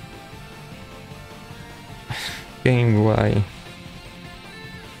 Game, why?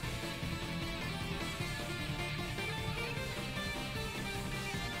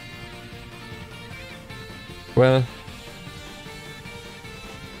 Well,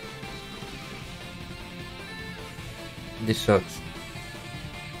 this sucks.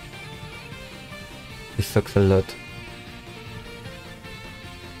 This sucks a lot.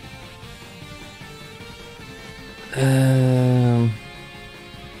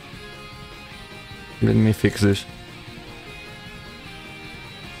 Let me fix this.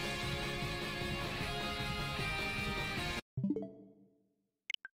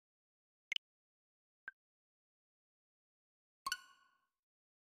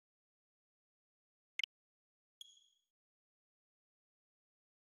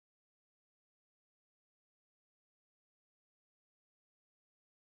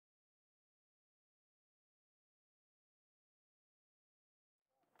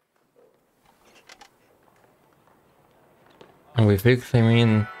 And we fix, I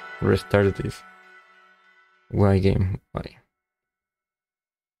mean, restart this. Why game? Why?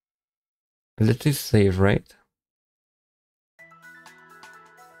 Let this save, right?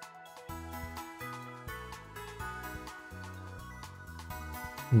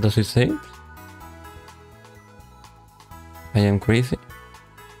 Does it save? I am crazy.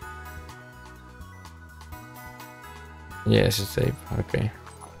 Yes, it's saved. Okay.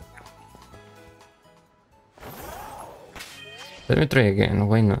 Let me try again,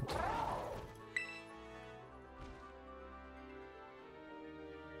 why not?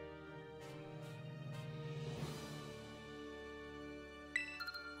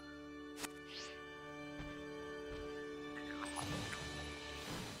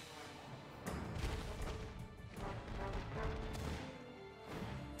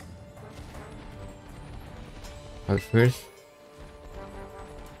 At first.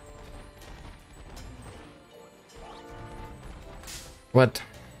 What?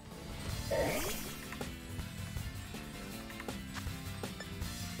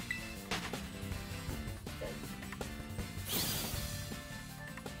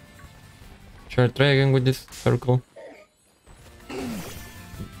 Sure, try again with this circle. I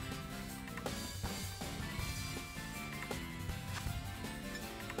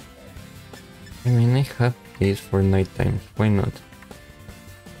mean, I have this for night times, why not?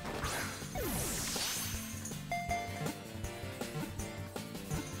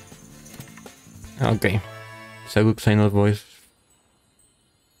 Okay, it's a good sign of boys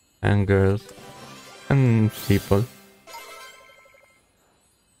and girls and people.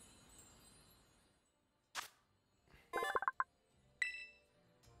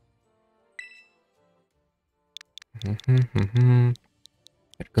 We're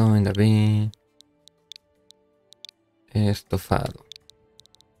going to be estofado.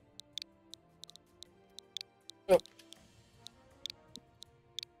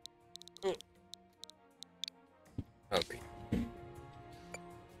 Okay.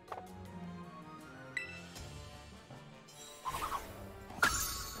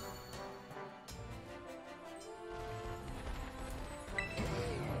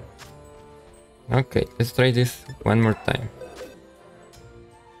 Okay, let's try this one more time.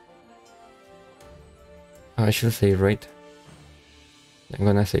 Oh, I should save, right? I'm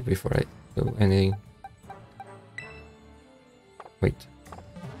gonna save before I do anything. Wait.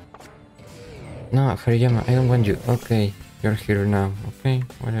 No, Hariyama, I don't want you. Okay, you're here now. Okay,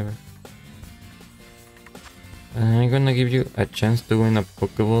 whatever. I'm gonna give you a chance to win a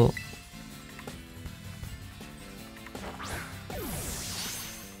Pokeball.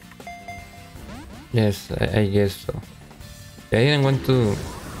 Yes, I guess so. I didn't want to...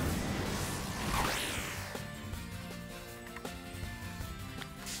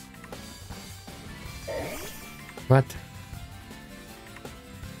 What?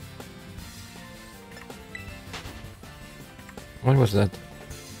 What was that?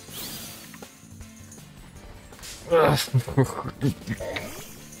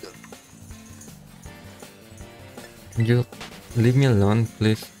 Can you leave me alone,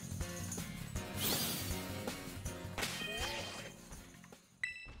 please?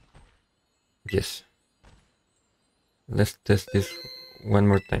 Yes. Let's test this one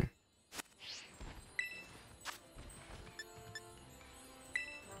more time.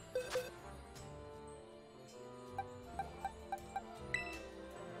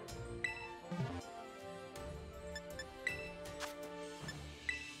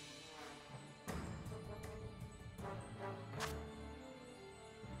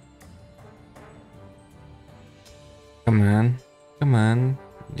 Come on, come on,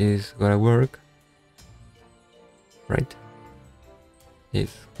 this gotta work, right?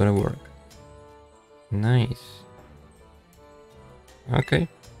 This gotta work. Nice. Okay.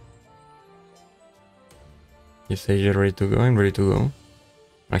 You say you're ready to go, I'm ready to go.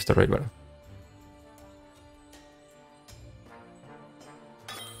 I start right battle.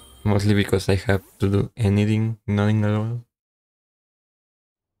 Mostly because I have to do anything, nothing at all.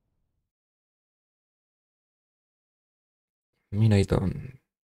 Miraidon.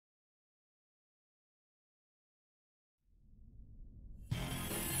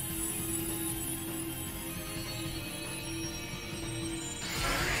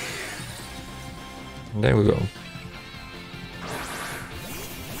 There we go.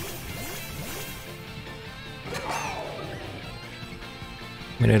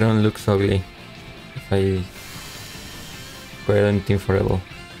 Miraidon looks ugly. If I go ahead and team forever.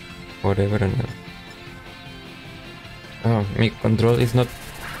 Whatever and now. Oh, my control is not...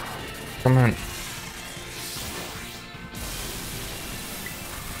 Come on.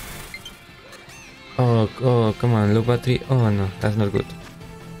 Oh, come on, low battery. Oh no, that's not good.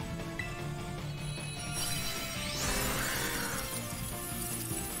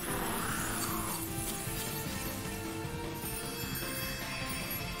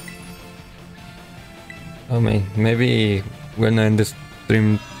 Oh man, maybe when I end the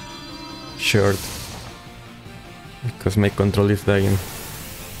stream short. Because my control is dying.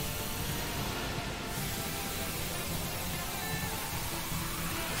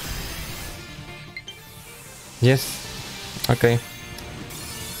 Yes. Okay.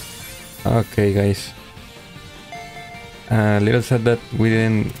 Okay, guys. Little sad that we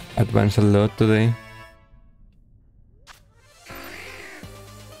didn't advance a lot today.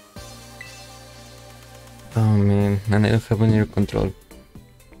 Oh man, and I don't have any control.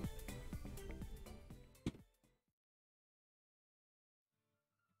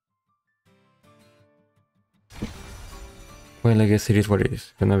 Well, I guess it is what it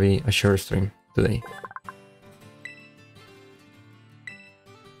is. Gonna be a short stream today.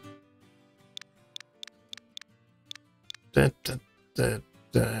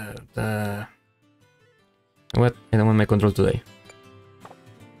 What? I don't want my control today.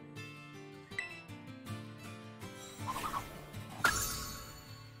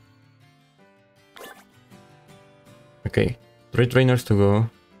 Okay, 3 trainers to go.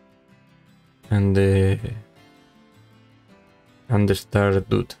 And the star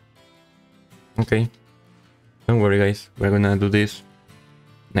dude. Okay. Don't worry guys, we're gonna do this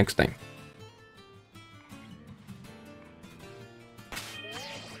next time.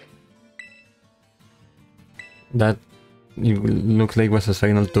 That looks like was a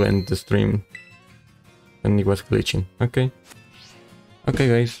signal to end the stream. And it was glitching. Okay. Okay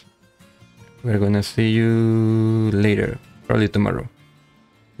guys. We're gonna see you later. Probably tomorrow.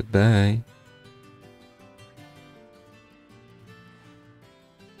 Goodbye.